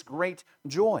bring us great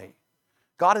joy.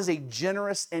 God is a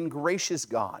generous and gracious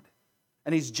God.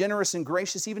 And He's generous and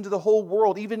gracious even to the whole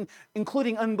world, even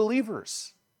including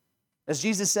unbelievers. As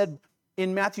Jesus said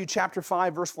in Matthew chapter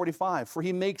 5, verse 45, "For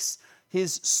He makes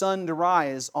His sun to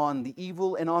rise on the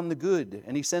evil and on the good,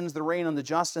 and He sends the rain on the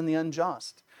just and the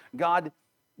unjust." God,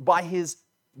 by His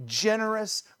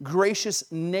generous,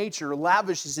 gracious nature,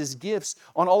 lavishes His gifts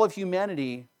on all of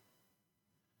humanity,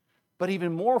 but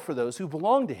even more for those who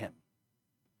belong to Him.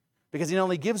 Because He not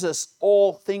only gives us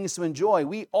all things to enjoy,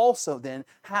 we also then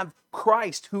have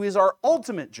Christ, who is our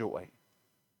ultimate joy.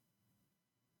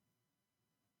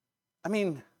 I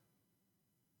mean,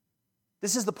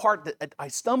 this is the part that I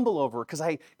stumble over because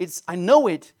I know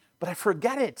it, but I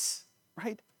forget it,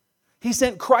 right? He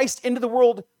sent Christ into the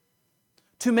world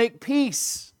to make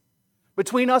peace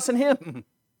between us and Him,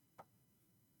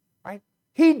 right?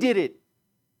 He did it.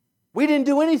 We didn't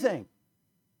do anything.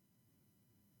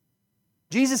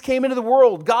 Jesus came into the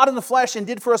world, God in the flesh, and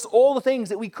did for us all the things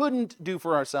that we couldn't do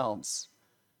for ourselves.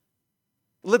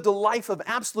 Lived a life of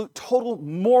absolute, total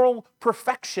moral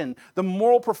perfection. The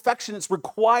moral perfection that's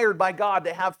required by God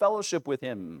to have fellowship with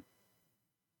Him.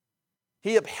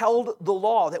 He upheld the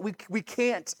law that we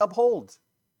can't uphold.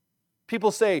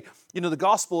 People say, the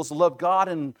gospel is to love God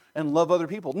and love other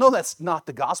people. No, that's not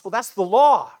the gospel. That's the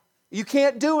law. You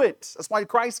can't do it. That's why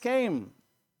Christ came.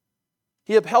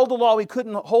 He upheld the law we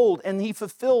couldn't hold, and He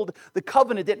fulfilled the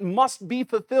covenant that must be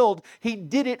fulfilled. He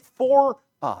did it for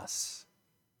us.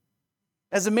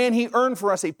 As a man, He earned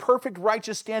for us a perfect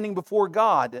righteous standing before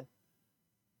God,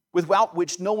 without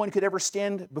which no one could ever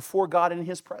stand before God in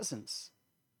His presence.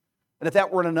 And if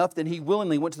that weren't enough, then He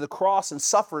willingly went to the cross and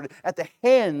suffered at the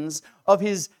hands of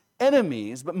His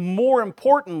enemies. But more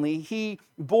importantly, He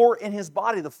bore in His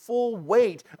body the full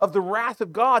weight of the wrath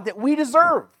of God that we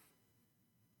deserve.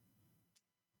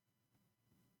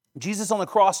 Jesus on the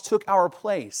cross took our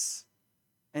place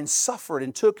and suffered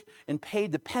and took and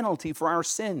paid the penalty for our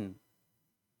sin.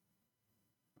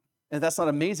 And if that's not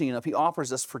amazing enough, He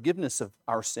offers us forgiveness of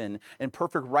our sin and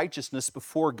perfect righteousness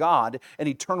before God and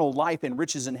eternal life and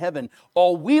riches in heaven.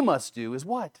 All we must do is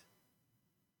what?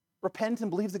 Repent and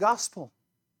believe the gospel.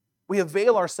 We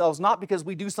avail ourselves not because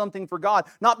we do something for God,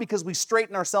 not because we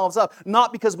straighten ourselves up,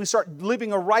 not because we start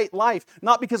living a right life,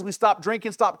 not because we stop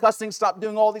drinking, stop cussing, stop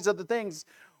doing all these other things.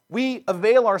 We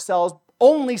avail ourselves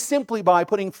only simply by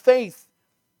putting faith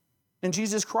in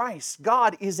Jesus Christ.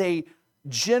 God is a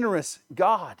generous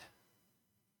God,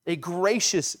 a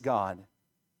gracious God,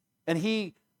 and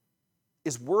He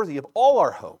is worthy of all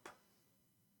our hope.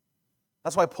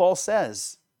 That's why Paul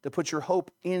says to put your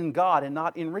hope in God and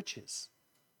not in riches.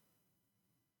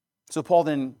 So Paul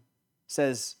then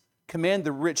says, command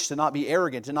the rich to not be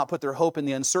arrogant, to not put their hope in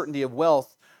the uncertainty of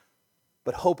wealth,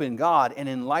 but hope in God. And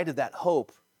in light of that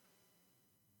hope,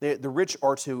 the rich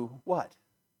are to what?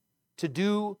 To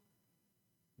do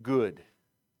good.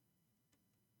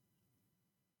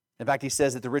 In fact, he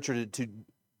says that the rich are to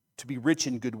be rich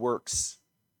in good works,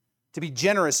 to be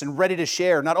generous and ready to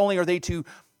share. Not only are they to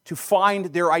find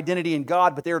their identity in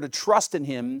God, but they are to trust in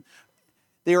Him.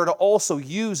 They are to also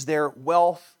use their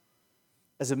wealth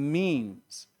as a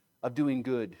means of doing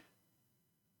good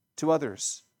to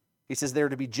others. He says they are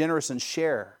to be generous and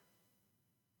share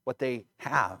what they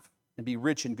have and be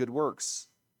rich in good works.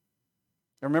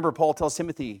 And remember, Paul tells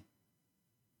Timothy,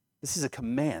 this is a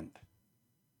command.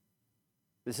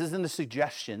 This isn't a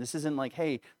suggestion. This isn't like,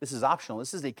 hey, this is optional.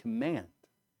 This is a command.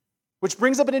 Which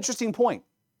brings up an interesting point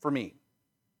for me.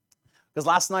 Because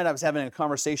last night I was having a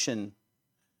conversation.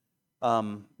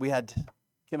 Kim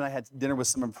and I had dinner with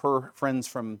some of her friends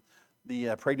from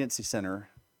the pregnancy center.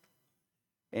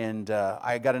 And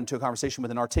I got into a conversation with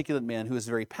an articulate man who is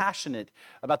very passionate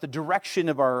about the direction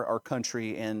of our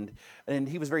country, and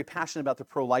he was very passionate about the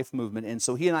pro-life movement. And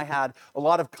so he and I had a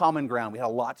lot of common ground. We had a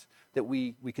lot that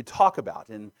we could talk about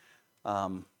and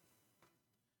a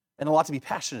lot to be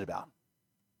passionate about.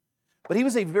 But he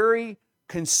was a very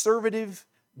conservative,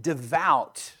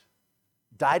 devout,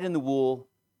 dyed-in-the-wool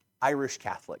Irish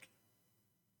Catholic.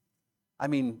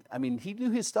 he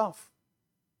knew his stuff.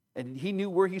 And he knew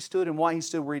where he stood and why he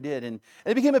stood where he did. And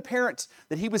it became apparent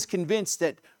that he was convinced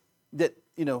that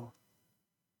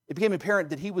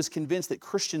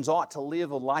Christians ought to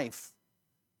live a life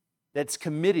that's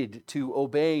committed to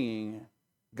obeying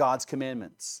God's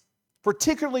commandments,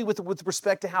 particularly with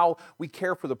respect to how we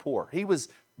care for the poor. He was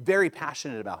very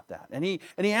passionate about that. And he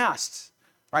asked,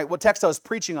 right, what text I was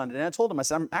preaching on. And I told him, I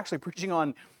said, I'm actually preaching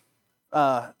on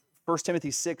 1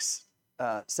 Timothy 6,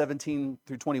 17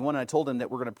 through 21. And I told him that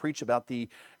we're going to preach about the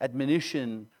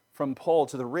admonition from Paul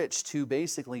to the rich to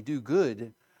basically do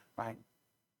good, right,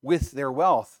 with their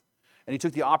wealth. And he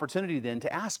took the opportunity then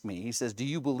to ask me, he says, do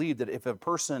you believe that if a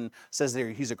person says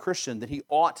that he's a Christian, that he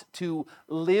ought to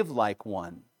live like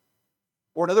one?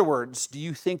 Or in other words, do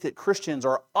you think that Christians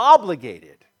are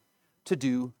obligated to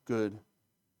do good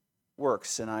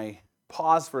works? And I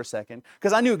paused for a second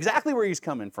because I knew exactly where he's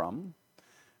coming from.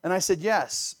 And I said,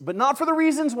 yes, but not for the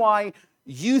reasons why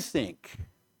you think.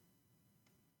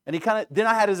 And then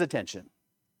I had his attention.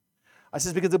 I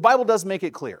said, because the Bible does make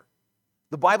it clear.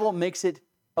 The Bible makes it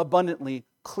abundantly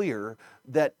clear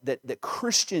that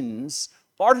Christians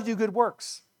are to do good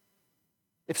works.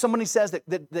 If somebody says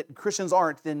that Christians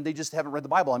aren't, then they just haven't read the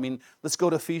Bible. I mean, let's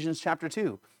go to Ephesians chapter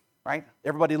 2, right?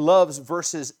 Everybody loves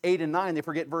verses 8 and 9. They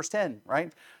forget verse 10,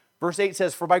 right? Verse 8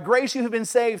 says, for by grace you have been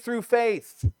saved through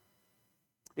faith.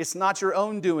 It's not your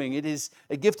own doing. It is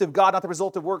a gift of God, not the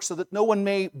result of works, so that no one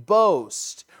may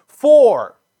boast.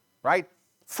 Right?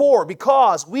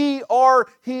 Because we are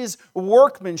His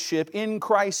workmanship in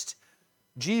Christ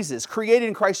Jesus, created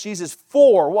in Christ Jesus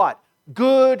for what?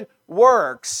 Good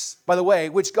works, by the way,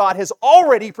 which God has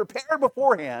already prepared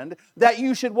beforehand, that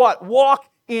you should what? Walk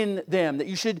in them, that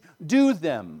you should do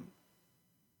them.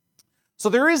 So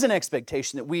there is an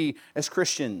expectation that we as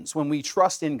Christians, when we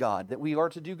trust in God, that we are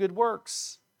to do good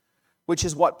works, which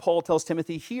is what Paul tells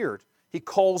Timothy here. He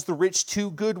calls the rich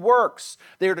to good works.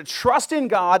 They are to trust in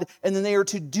God, and then they are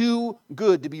to do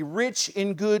good, to be rich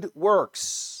in good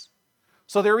works.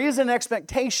 So there is an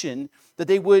expectation that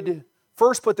they would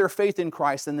first put their faith in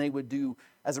Christ, and they would do,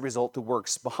 as a result, the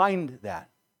works behind that.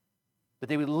 That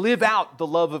they would live out the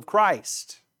love of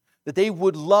Christ. That they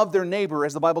would love their neighbor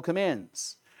as the Bible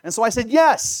commands. And so I said,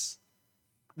 yes,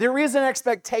 there is an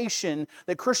expectation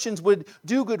that Christians would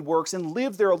do good works and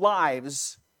live their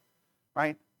lives,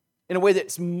 right, in a way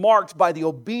that's marked by the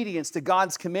obedience to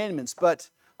God's commandments. But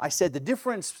I said the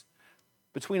difference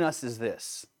between us is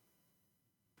this.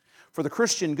 For the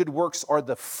Christian, good works are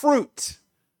the fruit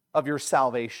of your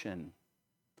salvation,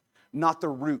 not the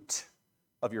root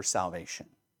of your salvation.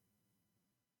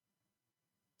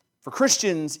 For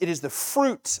Christians, it is the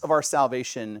fruit of our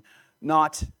salvation,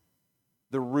 not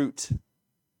the root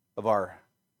of our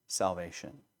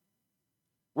salvation.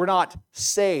 We're not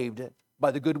saved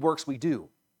by the good works we do,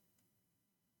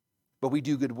 but we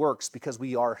do good works because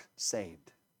we are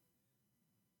saved.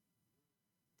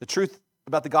 The truth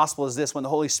about the gospel is this: when the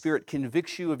Holy Spirit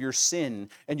convicts you of your sin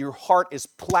and your heart is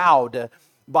plowed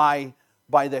by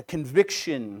the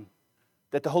conviction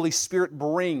that the Holy Spirit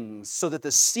brings, so that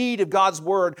the seed of God's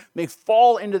word may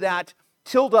fall into that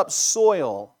tilled up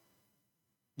soil,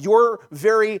 your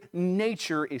very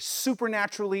nature is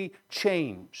supernaturally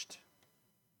changed.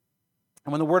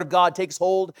 And when the word of God takes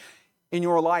hold in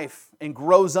your life and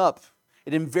grows up,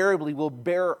 it invariably will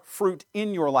bear fruit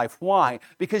in your life. Why?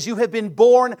 Because you have been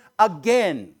born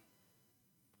again.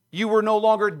 You were no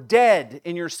longer dead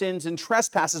in your sins and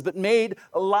trespasses, but made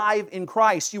alive in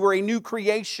Christ. You are a new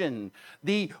creation.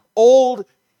 The old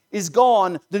is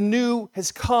gone, the new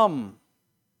has come.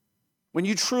 When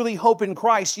you truly hope in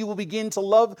Christ, you will begin to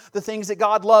love the things that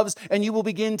God loves, and you will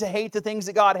begin to hate the things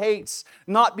that God hates.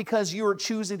 Not because you are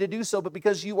choosing to do so, but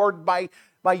because you are by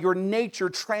your nature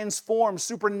transformed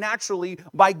supernaturally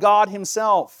by God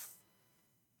Himself.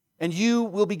 And you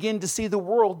will begin to see the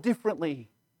world differently.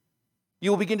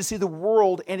 You will begin to see the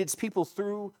world and its people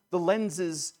through the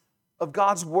lenses of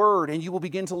God's Word, and you will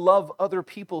begin to love other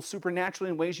people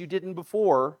supernaturally in ways you didn't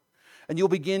before. And you'll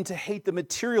begin to hate the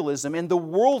materialism and the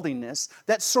worldliness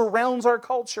that surrounds our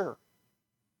culture.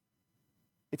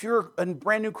 If you're a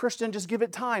brand new Christian, just give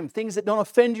it time. Things that don't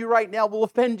offend you right now will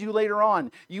offend you later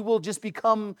on. You will just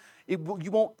you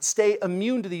won't stay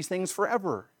immune to these things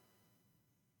forever.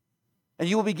 And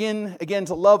you will begin, again,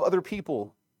 to love other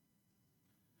people.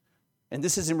 And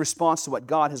this is in response to what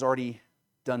God has already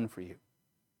done for you.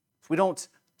 We don't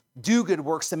do good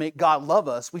works to make God love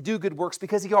us. We do good works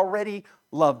because He already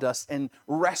loved us and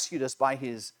rescued us by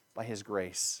His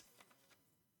grace.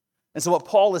 And so what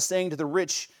Paul is saying to the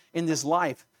rich in this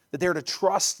life, That they're to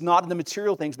trust not in the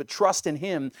material things, but trust in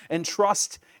Him and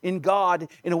trust in God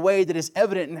in a way that is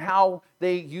evident in how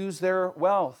they use their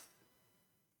wealth.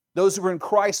 Those who are in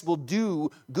Christ will do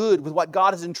good with what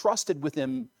God has entrusted with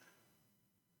them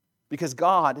because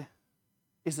God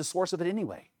is the source of it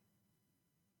anyway.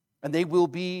 And they will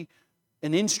be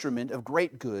an instrument of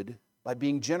great good by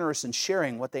being generous and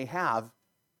sharing what they have,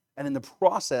 and in the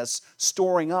process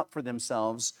storing up for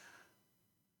themselves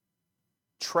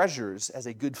treasures as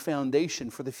a good foundation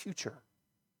for the future.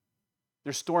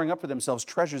 They're storing up for themselves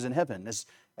treasures in heaven. As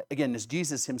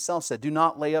Jesus Himself said, do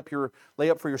not lay up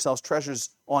for yourselves treasures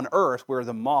on earth where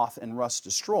the moth and rust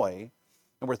destroy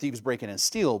and where thieves break in and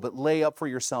steal, but lay up for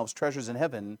yourselves treasures in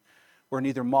heaven where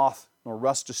neither moth nor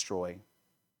rust destroy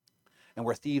and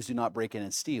where thieves do not break in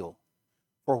and steal.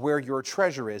 For where your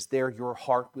treasure is, there your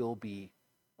heart will be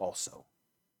also.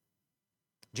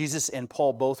 Jesus and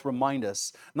Paul both remind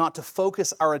us not to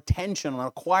focus our attention on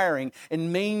acquiring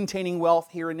and maintaining wealth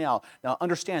here and now. Now,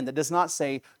 understand, that does not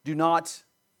say, do not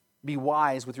be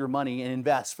wise with your money and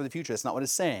invest for the future. That's not what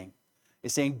it's saying.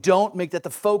 It's saying, don't make that the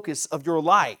focus of your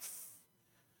life,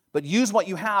 but use what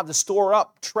you have to store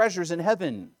up treasures in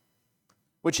heaven,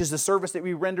 which is the service that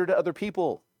we render to other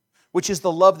people, which is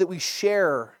the love that we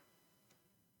share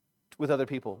with other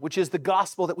people, which is the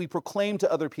gospel that we proclaim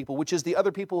to other people, which is the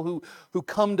other people who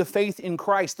come to faith in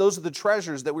Christ. Those are the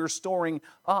treasures that we're storing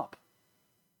up.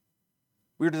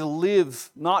 We're to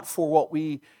live not for what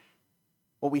we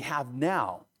have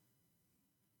now.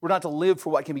 We're not to live for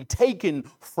what can be taken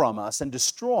from us and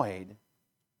destroyed.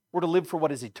 We're to live for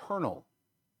what is eternal.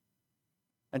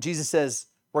 And Jesus says,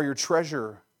 where your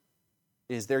treasure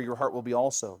is, there your heart will be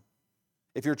also.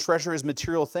 If your treasure is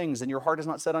material things and your heart is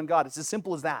not set on God, it's as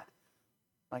simple as that.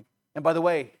 And by the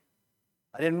way,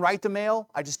 I didn't write the mail,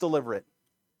 I just deliver it.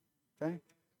 Okay?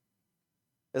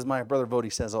 As my brother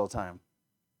Vody says all the time.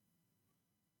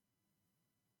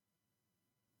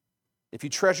 If you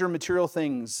treasure material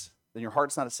things, then your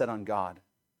heart's not set on God,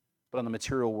 but on the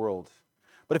material world.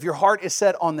 But if your heart is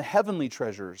set on the heavenly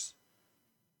treasures,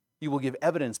 you will give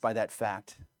evidence by that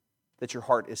fact that your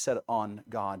heart is set on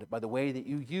God by the way that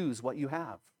you use what you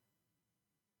have.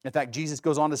 In fact, Jesus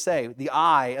goes on to say, the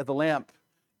eye is the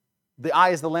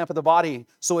lamp of the body.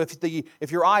 So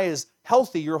if your eye is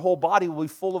healthy, your whole body will be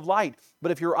full of light.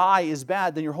 But if your eye is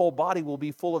bad, then your whole body will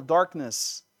be full of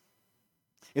darkness.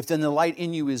 If then the light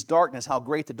in you is darkness, how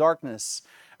great the darkness.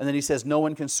 And then he says, no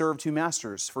one can serve two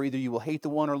masters, for either you will hate the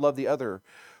one or love the other,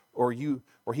 or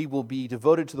he will be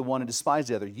devoted to the one and despise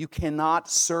the other. You cannot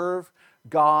serve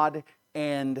God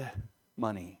and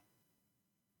money.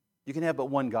 You can have but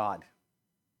one God.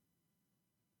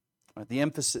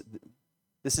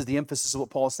 This is the emphasis of what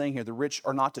Paul is saying here. The rich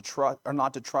are not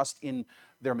to trust in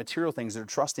their material things, they're to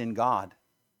trust in God.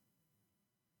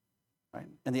 Right?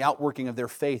 And the outworking of their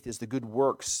faith is the good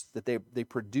works that they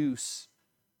produce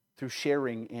through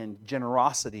sharing and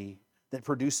generosity that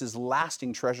produces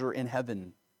lasting treasure in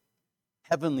heaven.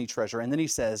 Heavenly treasure. And then he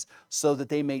says, so that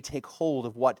they may take hold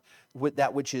of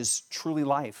that which is truly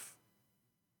life.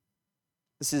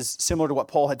 This is similar to what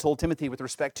Paul had told Timothy with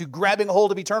respect to grabbing a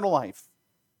hold of eternal life.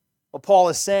 What Paul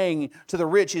is saying to the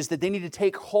rich is that they need to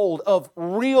take hold of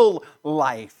real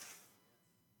life.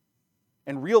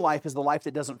 And real life is the life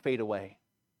that doesn't fade away.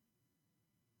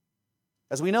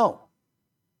 As we know,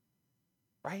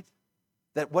 right?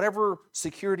 That whatever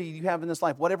security you have in this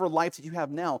life, whatever life that you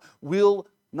have now, will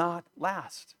not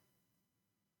last.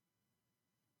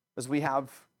 As we have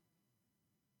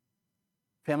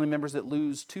family members that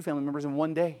lose 2 family members in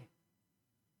one day.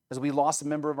 As we lost a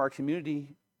member of our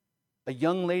community, a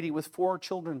young lady with 4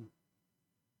 children,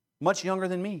 much younger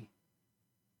than me.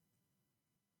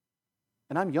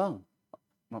 And I'm young.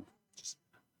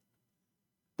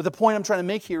 But the point I'm trying to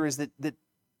make here is that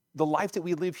the life that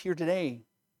we live here today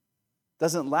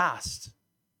doesn't last.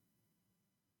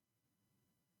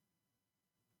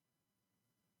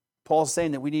 Paul's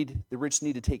saying that the rich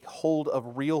need to take hold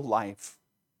of real life.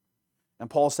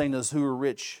 And Paul's saying those who are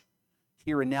rich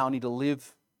here and now need to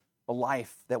live a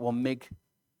life that will make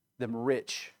them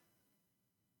rich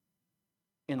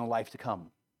in a life to come.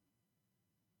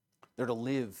 They're to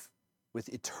live with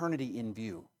eternity in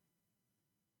view.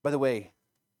 By the way,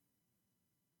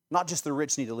 not just the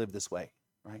rich need to live this way,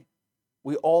 right?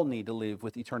 We all need to live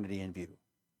with eternity in view.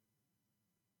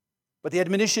 But the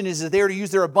admonition is that they are to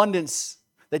use their abundance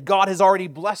that God has already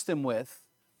blessed them with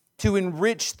to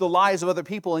enrich the lives of other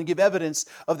people and give evidence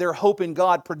of their hope in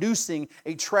God, producing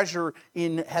a treasure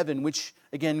in heaven, which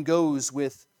again goes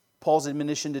with Paul's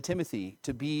admonition to Timothy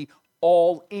to be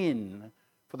all in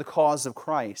for the cause of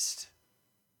Christ.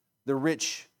 The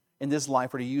rich in this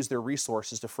life are to use their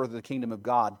resources to further the kingdom of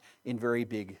God in very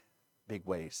big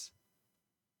ways.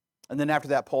 And then after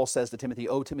that, Paul says to Timothy,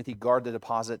 "O Timothy, guard the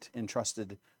deposit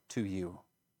entrusted to you."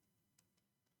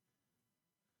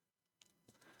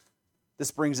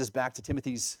 This brings us back to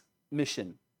Timothy's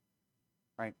mission,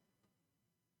 right?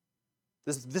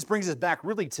 This brings us back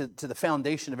really to the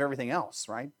foundation of everything else,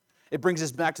 right? It brings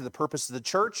us back to the purpose of the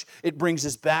church. It brings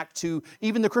us back to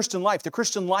even the Christian life. The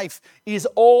Christian life is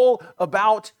all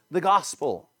about the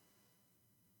gospel.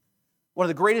 One of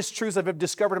the greatest truths I've ever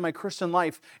discovered in my Christian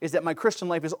life is that my Christian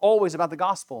life is always about the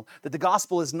gospel. That the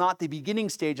gospel is not the beginning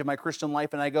stage of my Christian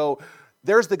life, and I go,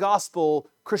 there's the gospel,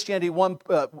 Christianity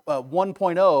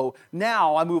 1.0.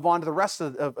 Now I move on to the rest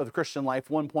of the Christian life,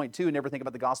 1.2, and never think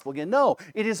about the gospel again. No,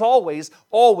 it is always,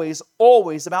 always,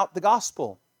 always about the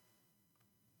gospel.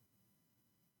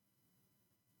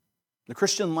 The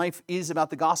Christian life is about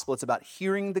the gospel. It's about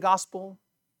hearing the gospel.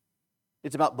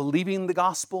 It's about believing the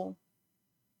gospel.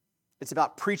 It's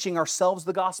about preaching ourselves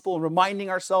the gospel and reminding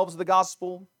ourselves of the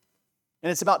gospel.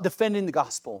 And it's about defending the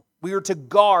gospel. We are to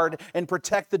guard and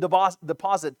protect the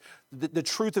deposit, the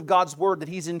truth of God's word that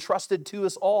He's entrusted to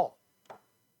us all.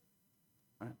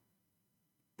 Right?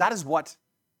 That is what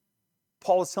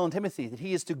Paul is telling Timothy, that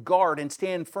he is to guard and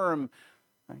stand firm.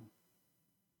 Right?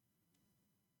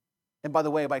 And by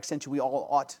the way, by extension, we all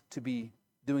ought to be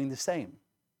doing the same.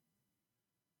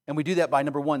 And we do that by,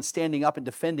 number one, standing up and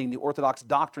defending the orthodox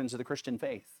doctrines of the Christian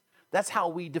faith. That's how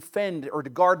we defend or to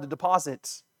guard the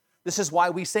deposits. This is why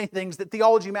we say things that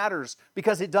theology matters,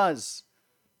 because it does.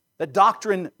 That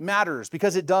doctrine matters,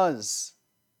 because it does.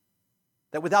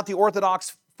 That without the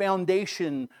orthodox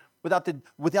foundation, without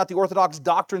the orthodox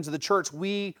doctrines of the church,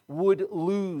 we would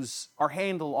lose our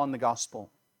handle on the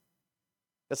gospel.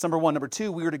 That's number one. Number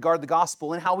two, we are to guard the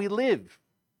gospel in how we live.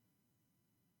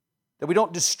 That we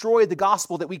don't destroy the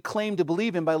gospel that we claim to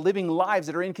believe in by living lives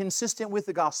that are inconsistent with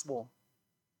the gospel.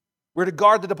 We're to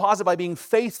guard the deposit by being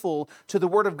faithful to the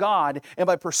Word of God and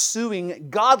by pursuing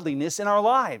godliness in our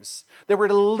lives. That we're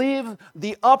to live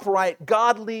the upright,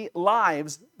 godly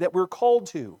lives that we're called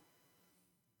to.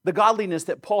 The godliness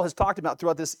that Paul has talked about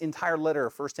throughout this entire letter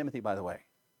of 1 Timothy, by the way.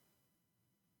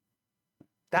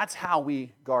 That's how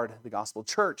we guard the gospel.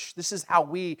 Church, this is how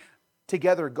we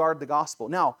together guard the gospel.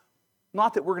 Now,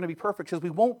 not that we're going to be perfect, because we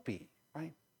won't be,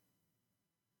 right?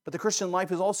 But the Christian life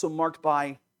is also marked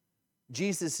by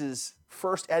Jesus'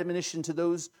 first admonition to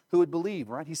those who would believe,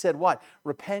 right? He said what?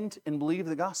 Repent and believe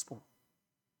the gospel.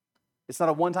 It's not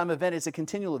a one-time event, it's a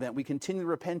continual event. We continue to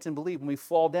repent and believe. When we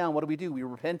fall down, what do? We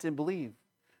repent and believe,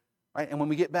 right? And when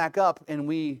we get back up and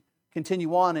we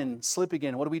continue on and slip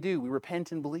again, what do? We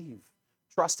repent and believe,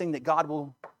 trusting that God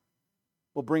will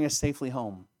bring us safely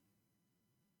home.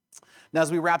 Now, as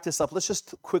we wrap this up, let's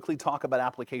just quickly talk about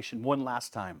application one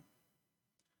last time.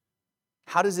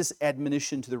 How does this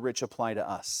admonition to the rich apply to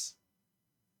us?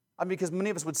 I mean, because many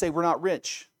of us would say we're not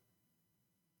rich.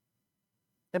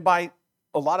 And by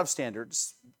a lot of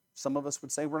standards, some of us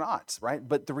would say we're not, right?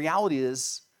 But the reality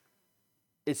is,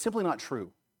 it's simply not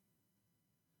true,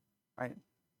 right?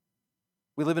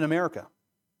 We live in America.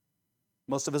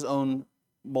 Most of us own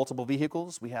multiple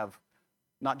vehicles. We have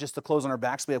not just the clothes on our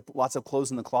backs, we have lots of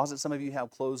clothes in the closet. Some of you have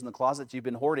clothes in the closet you've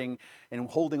been hoarding and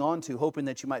holding on to, hoping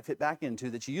that you might fit back into,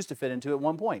 that you used to fit into at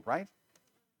one point, right?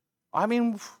 I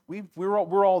mean,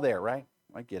 we're all there, right?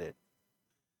 I get it.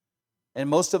 And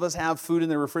most of us have food in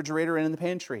the refrigerator and in the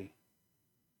pantry.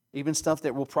 Even stuff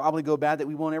that will probably go bad that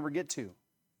we won't ever get to.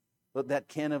 But that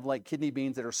can of like kidney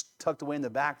beans that are tucked away in the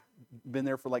back, been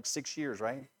there for like 6 years,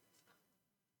 right?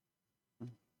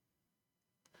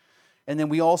 And then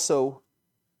we also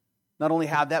not only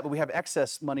have that, but we have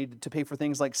excess money to pay for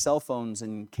things like cell phones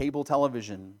and cable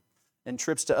television and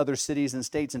trips to other cities and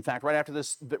states. In fact, right after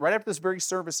this very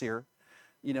service here,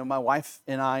 you know, my wife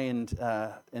and I and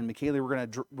McKaylee,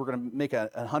 we're gonna make a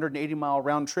 180-mile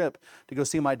round trip to go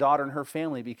see my daughter and her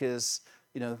family, because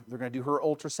you know they're gonna do her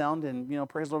ultrasound, and you know,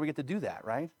 praise the Lord, we get to do that,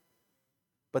 right?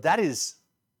 But that's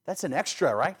an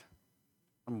extra, right?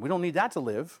 I mean, we don't need that to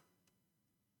live,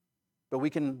 but we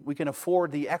can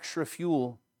afford the extra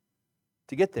fuel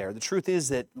to get there. The truth is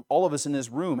that all of us in this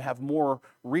room have more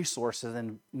resources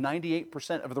than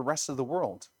 98% of the rest of the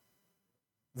world.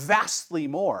 Vastly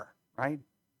more, right?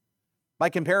 By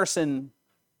comparison,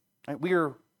 right, we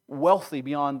are wealthy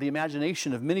beyond the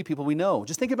imagination of many people we know.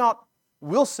 Just think about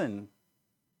Wilson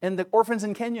and the orphans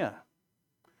in Kenya.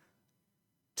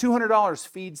 $200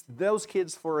 feeds those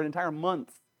kids for an entire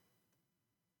month.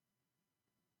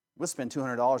 We'll spend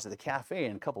 $200 at the cafe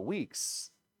in a couple weeks.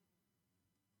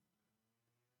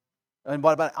 And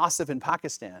what about Asif in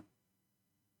Pakistan?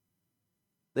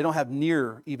 They don't have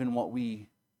near even what we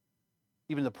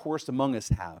even the poorest among us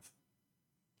have.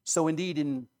 So indeed,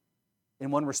 in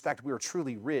one respect, we are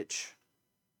truly rich.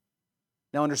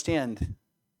 Now understand,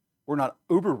 we're not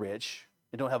uber rich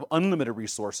and don't have unlimited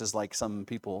resources like some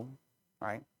people,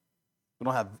 right? We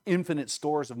don't have infinite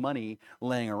stores of money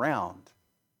laying around.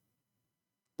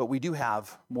 But we do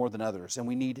have more than others, and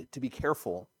we need to be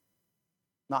careful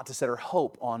not to set our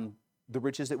hope on the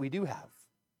riches that we do have.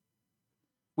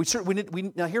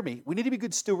 Now hear me, we need to be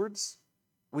good stewards.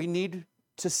 We need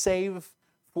to save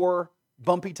for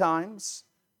bumpy times.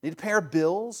 We need to pay our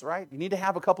bills, right? You need to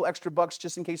have a couple extra bucks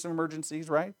just in case of emergencies,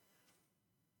 right?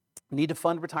 We need to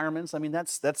fund retirements. I mean,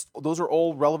 those are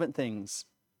all relevant things.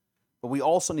 But we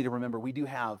also need to remember we do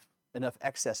have enough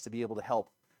excess to be able to help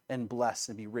and bless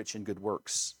and be rich in good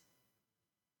works.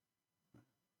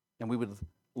 And we would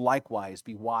likewise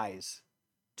be wise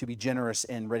to be generous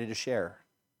and ready to share.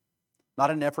 Not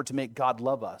in an effort to make God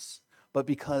love us, but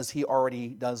because he already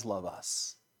does love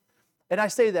us. And I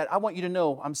say that, I want you to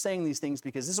know I'm saying these things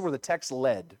because this is where the text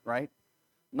led, right?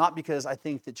 Not because I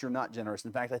think that you're not generous.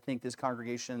 In fact, I think this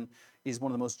congregation is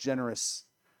one of the most generous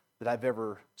that I've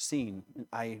ever seen.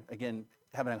 I, again,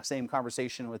 having the same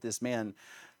conversation with this man,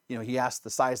 he asked the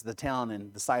size of the town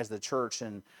and the size of the church,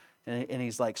 and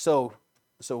he's like, so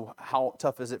how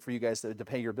tough is it for you guys to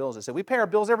pay your bills? I said, we pay our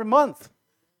bills every month,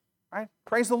 right?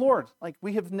 Praise the Lord. Like,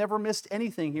 we have never missed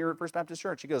anything here at First Baptist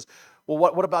Church. He goes, well,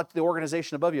 what about the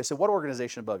organization above you? I said, what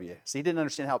organization above you? So he didn't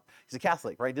understand how, he's a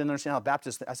Catholic, right? He didn't understand how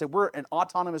Baptist, I said, we're an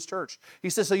autonomous church. He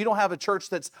said, so you don't have a church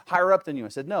that's higher up than you? I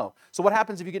said, no. So what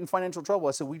happens if you get in financial trouble?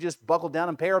 I said, we just buckle down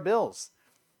and pay our bills,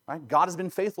 right? God has been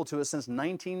faithful to us since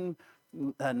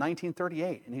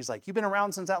 1938. And he's like, you've been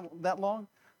around since that long?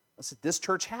 I said, this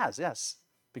church has, yes,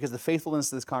 because of the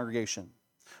faithfulness of this congregation.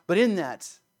 But in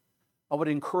that, I would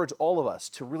encourage all of us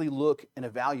to really look and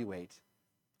evaluate.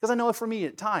 Because I know for me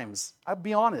at times, I'll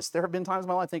be honest, there have been times in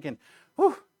my life thinking,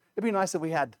 whew, it'd be nice if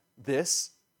we had this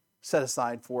set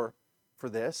aside for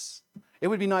this. It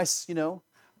would be nice, I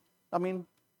mean,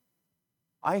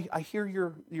 I hear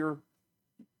your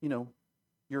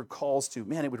calls to,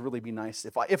 man, it would really be nice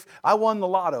if I won the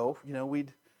lotto,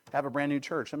 we'd have a brand new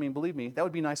church. I mean, believe me, that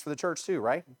would be nice for the church too,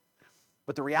 right?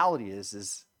 But the reality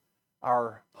is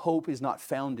our hope is not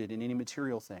founded in any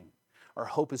material thing. Our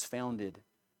hope is founded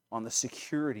on the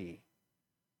security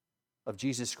of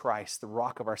Jesus Christ, the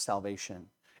rock of our salvation.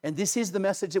 And this is the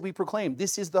message that we proclaim.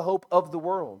 This is the hope of the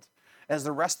world. As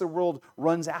the rest of the world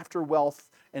runs after wealth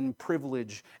and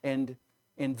privilege and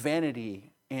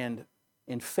vanity and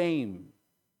fame,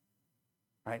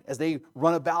 right? As they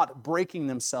run about breaking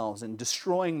themselves and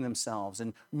destroying themselves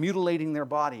and mutilating their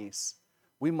bodies,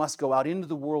 we must go out into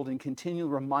the world and continue to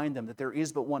remind them that there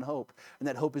is but one hope, and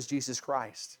that hope is Jesus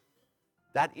Christ.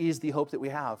 That is the hope that we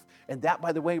have. And that,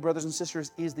 by the way, brothers and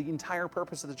sisters, is the entire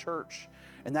purpose of the church.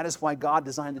 And that is why God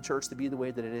designed the church to be the way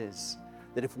that it is.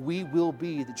 That if we will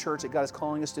be the church that God is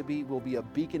calling us to be, we'll be a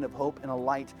beacon of hope and a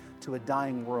light to a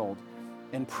dying world.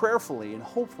 And prayerfully and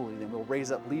hopefully then we'll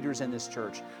raise up leaders in this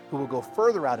church who will go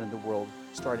further out in the world,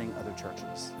 starting other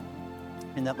churches.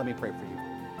 And that, let me pray for you.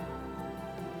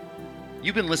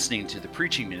 You've been listening to the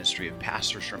preaching ministry of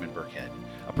Pastor Sherman Burkhead,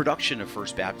 a production of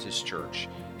First Baptist Church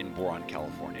in Boron,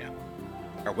 California.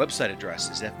 Our website address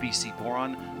is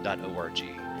fbcboron.org.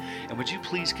 And would you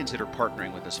please consider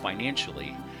partnering with us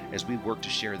financially as we work to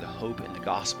share the hope and the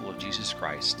gospel of Jesus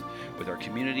Christ with our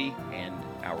community and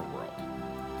our world.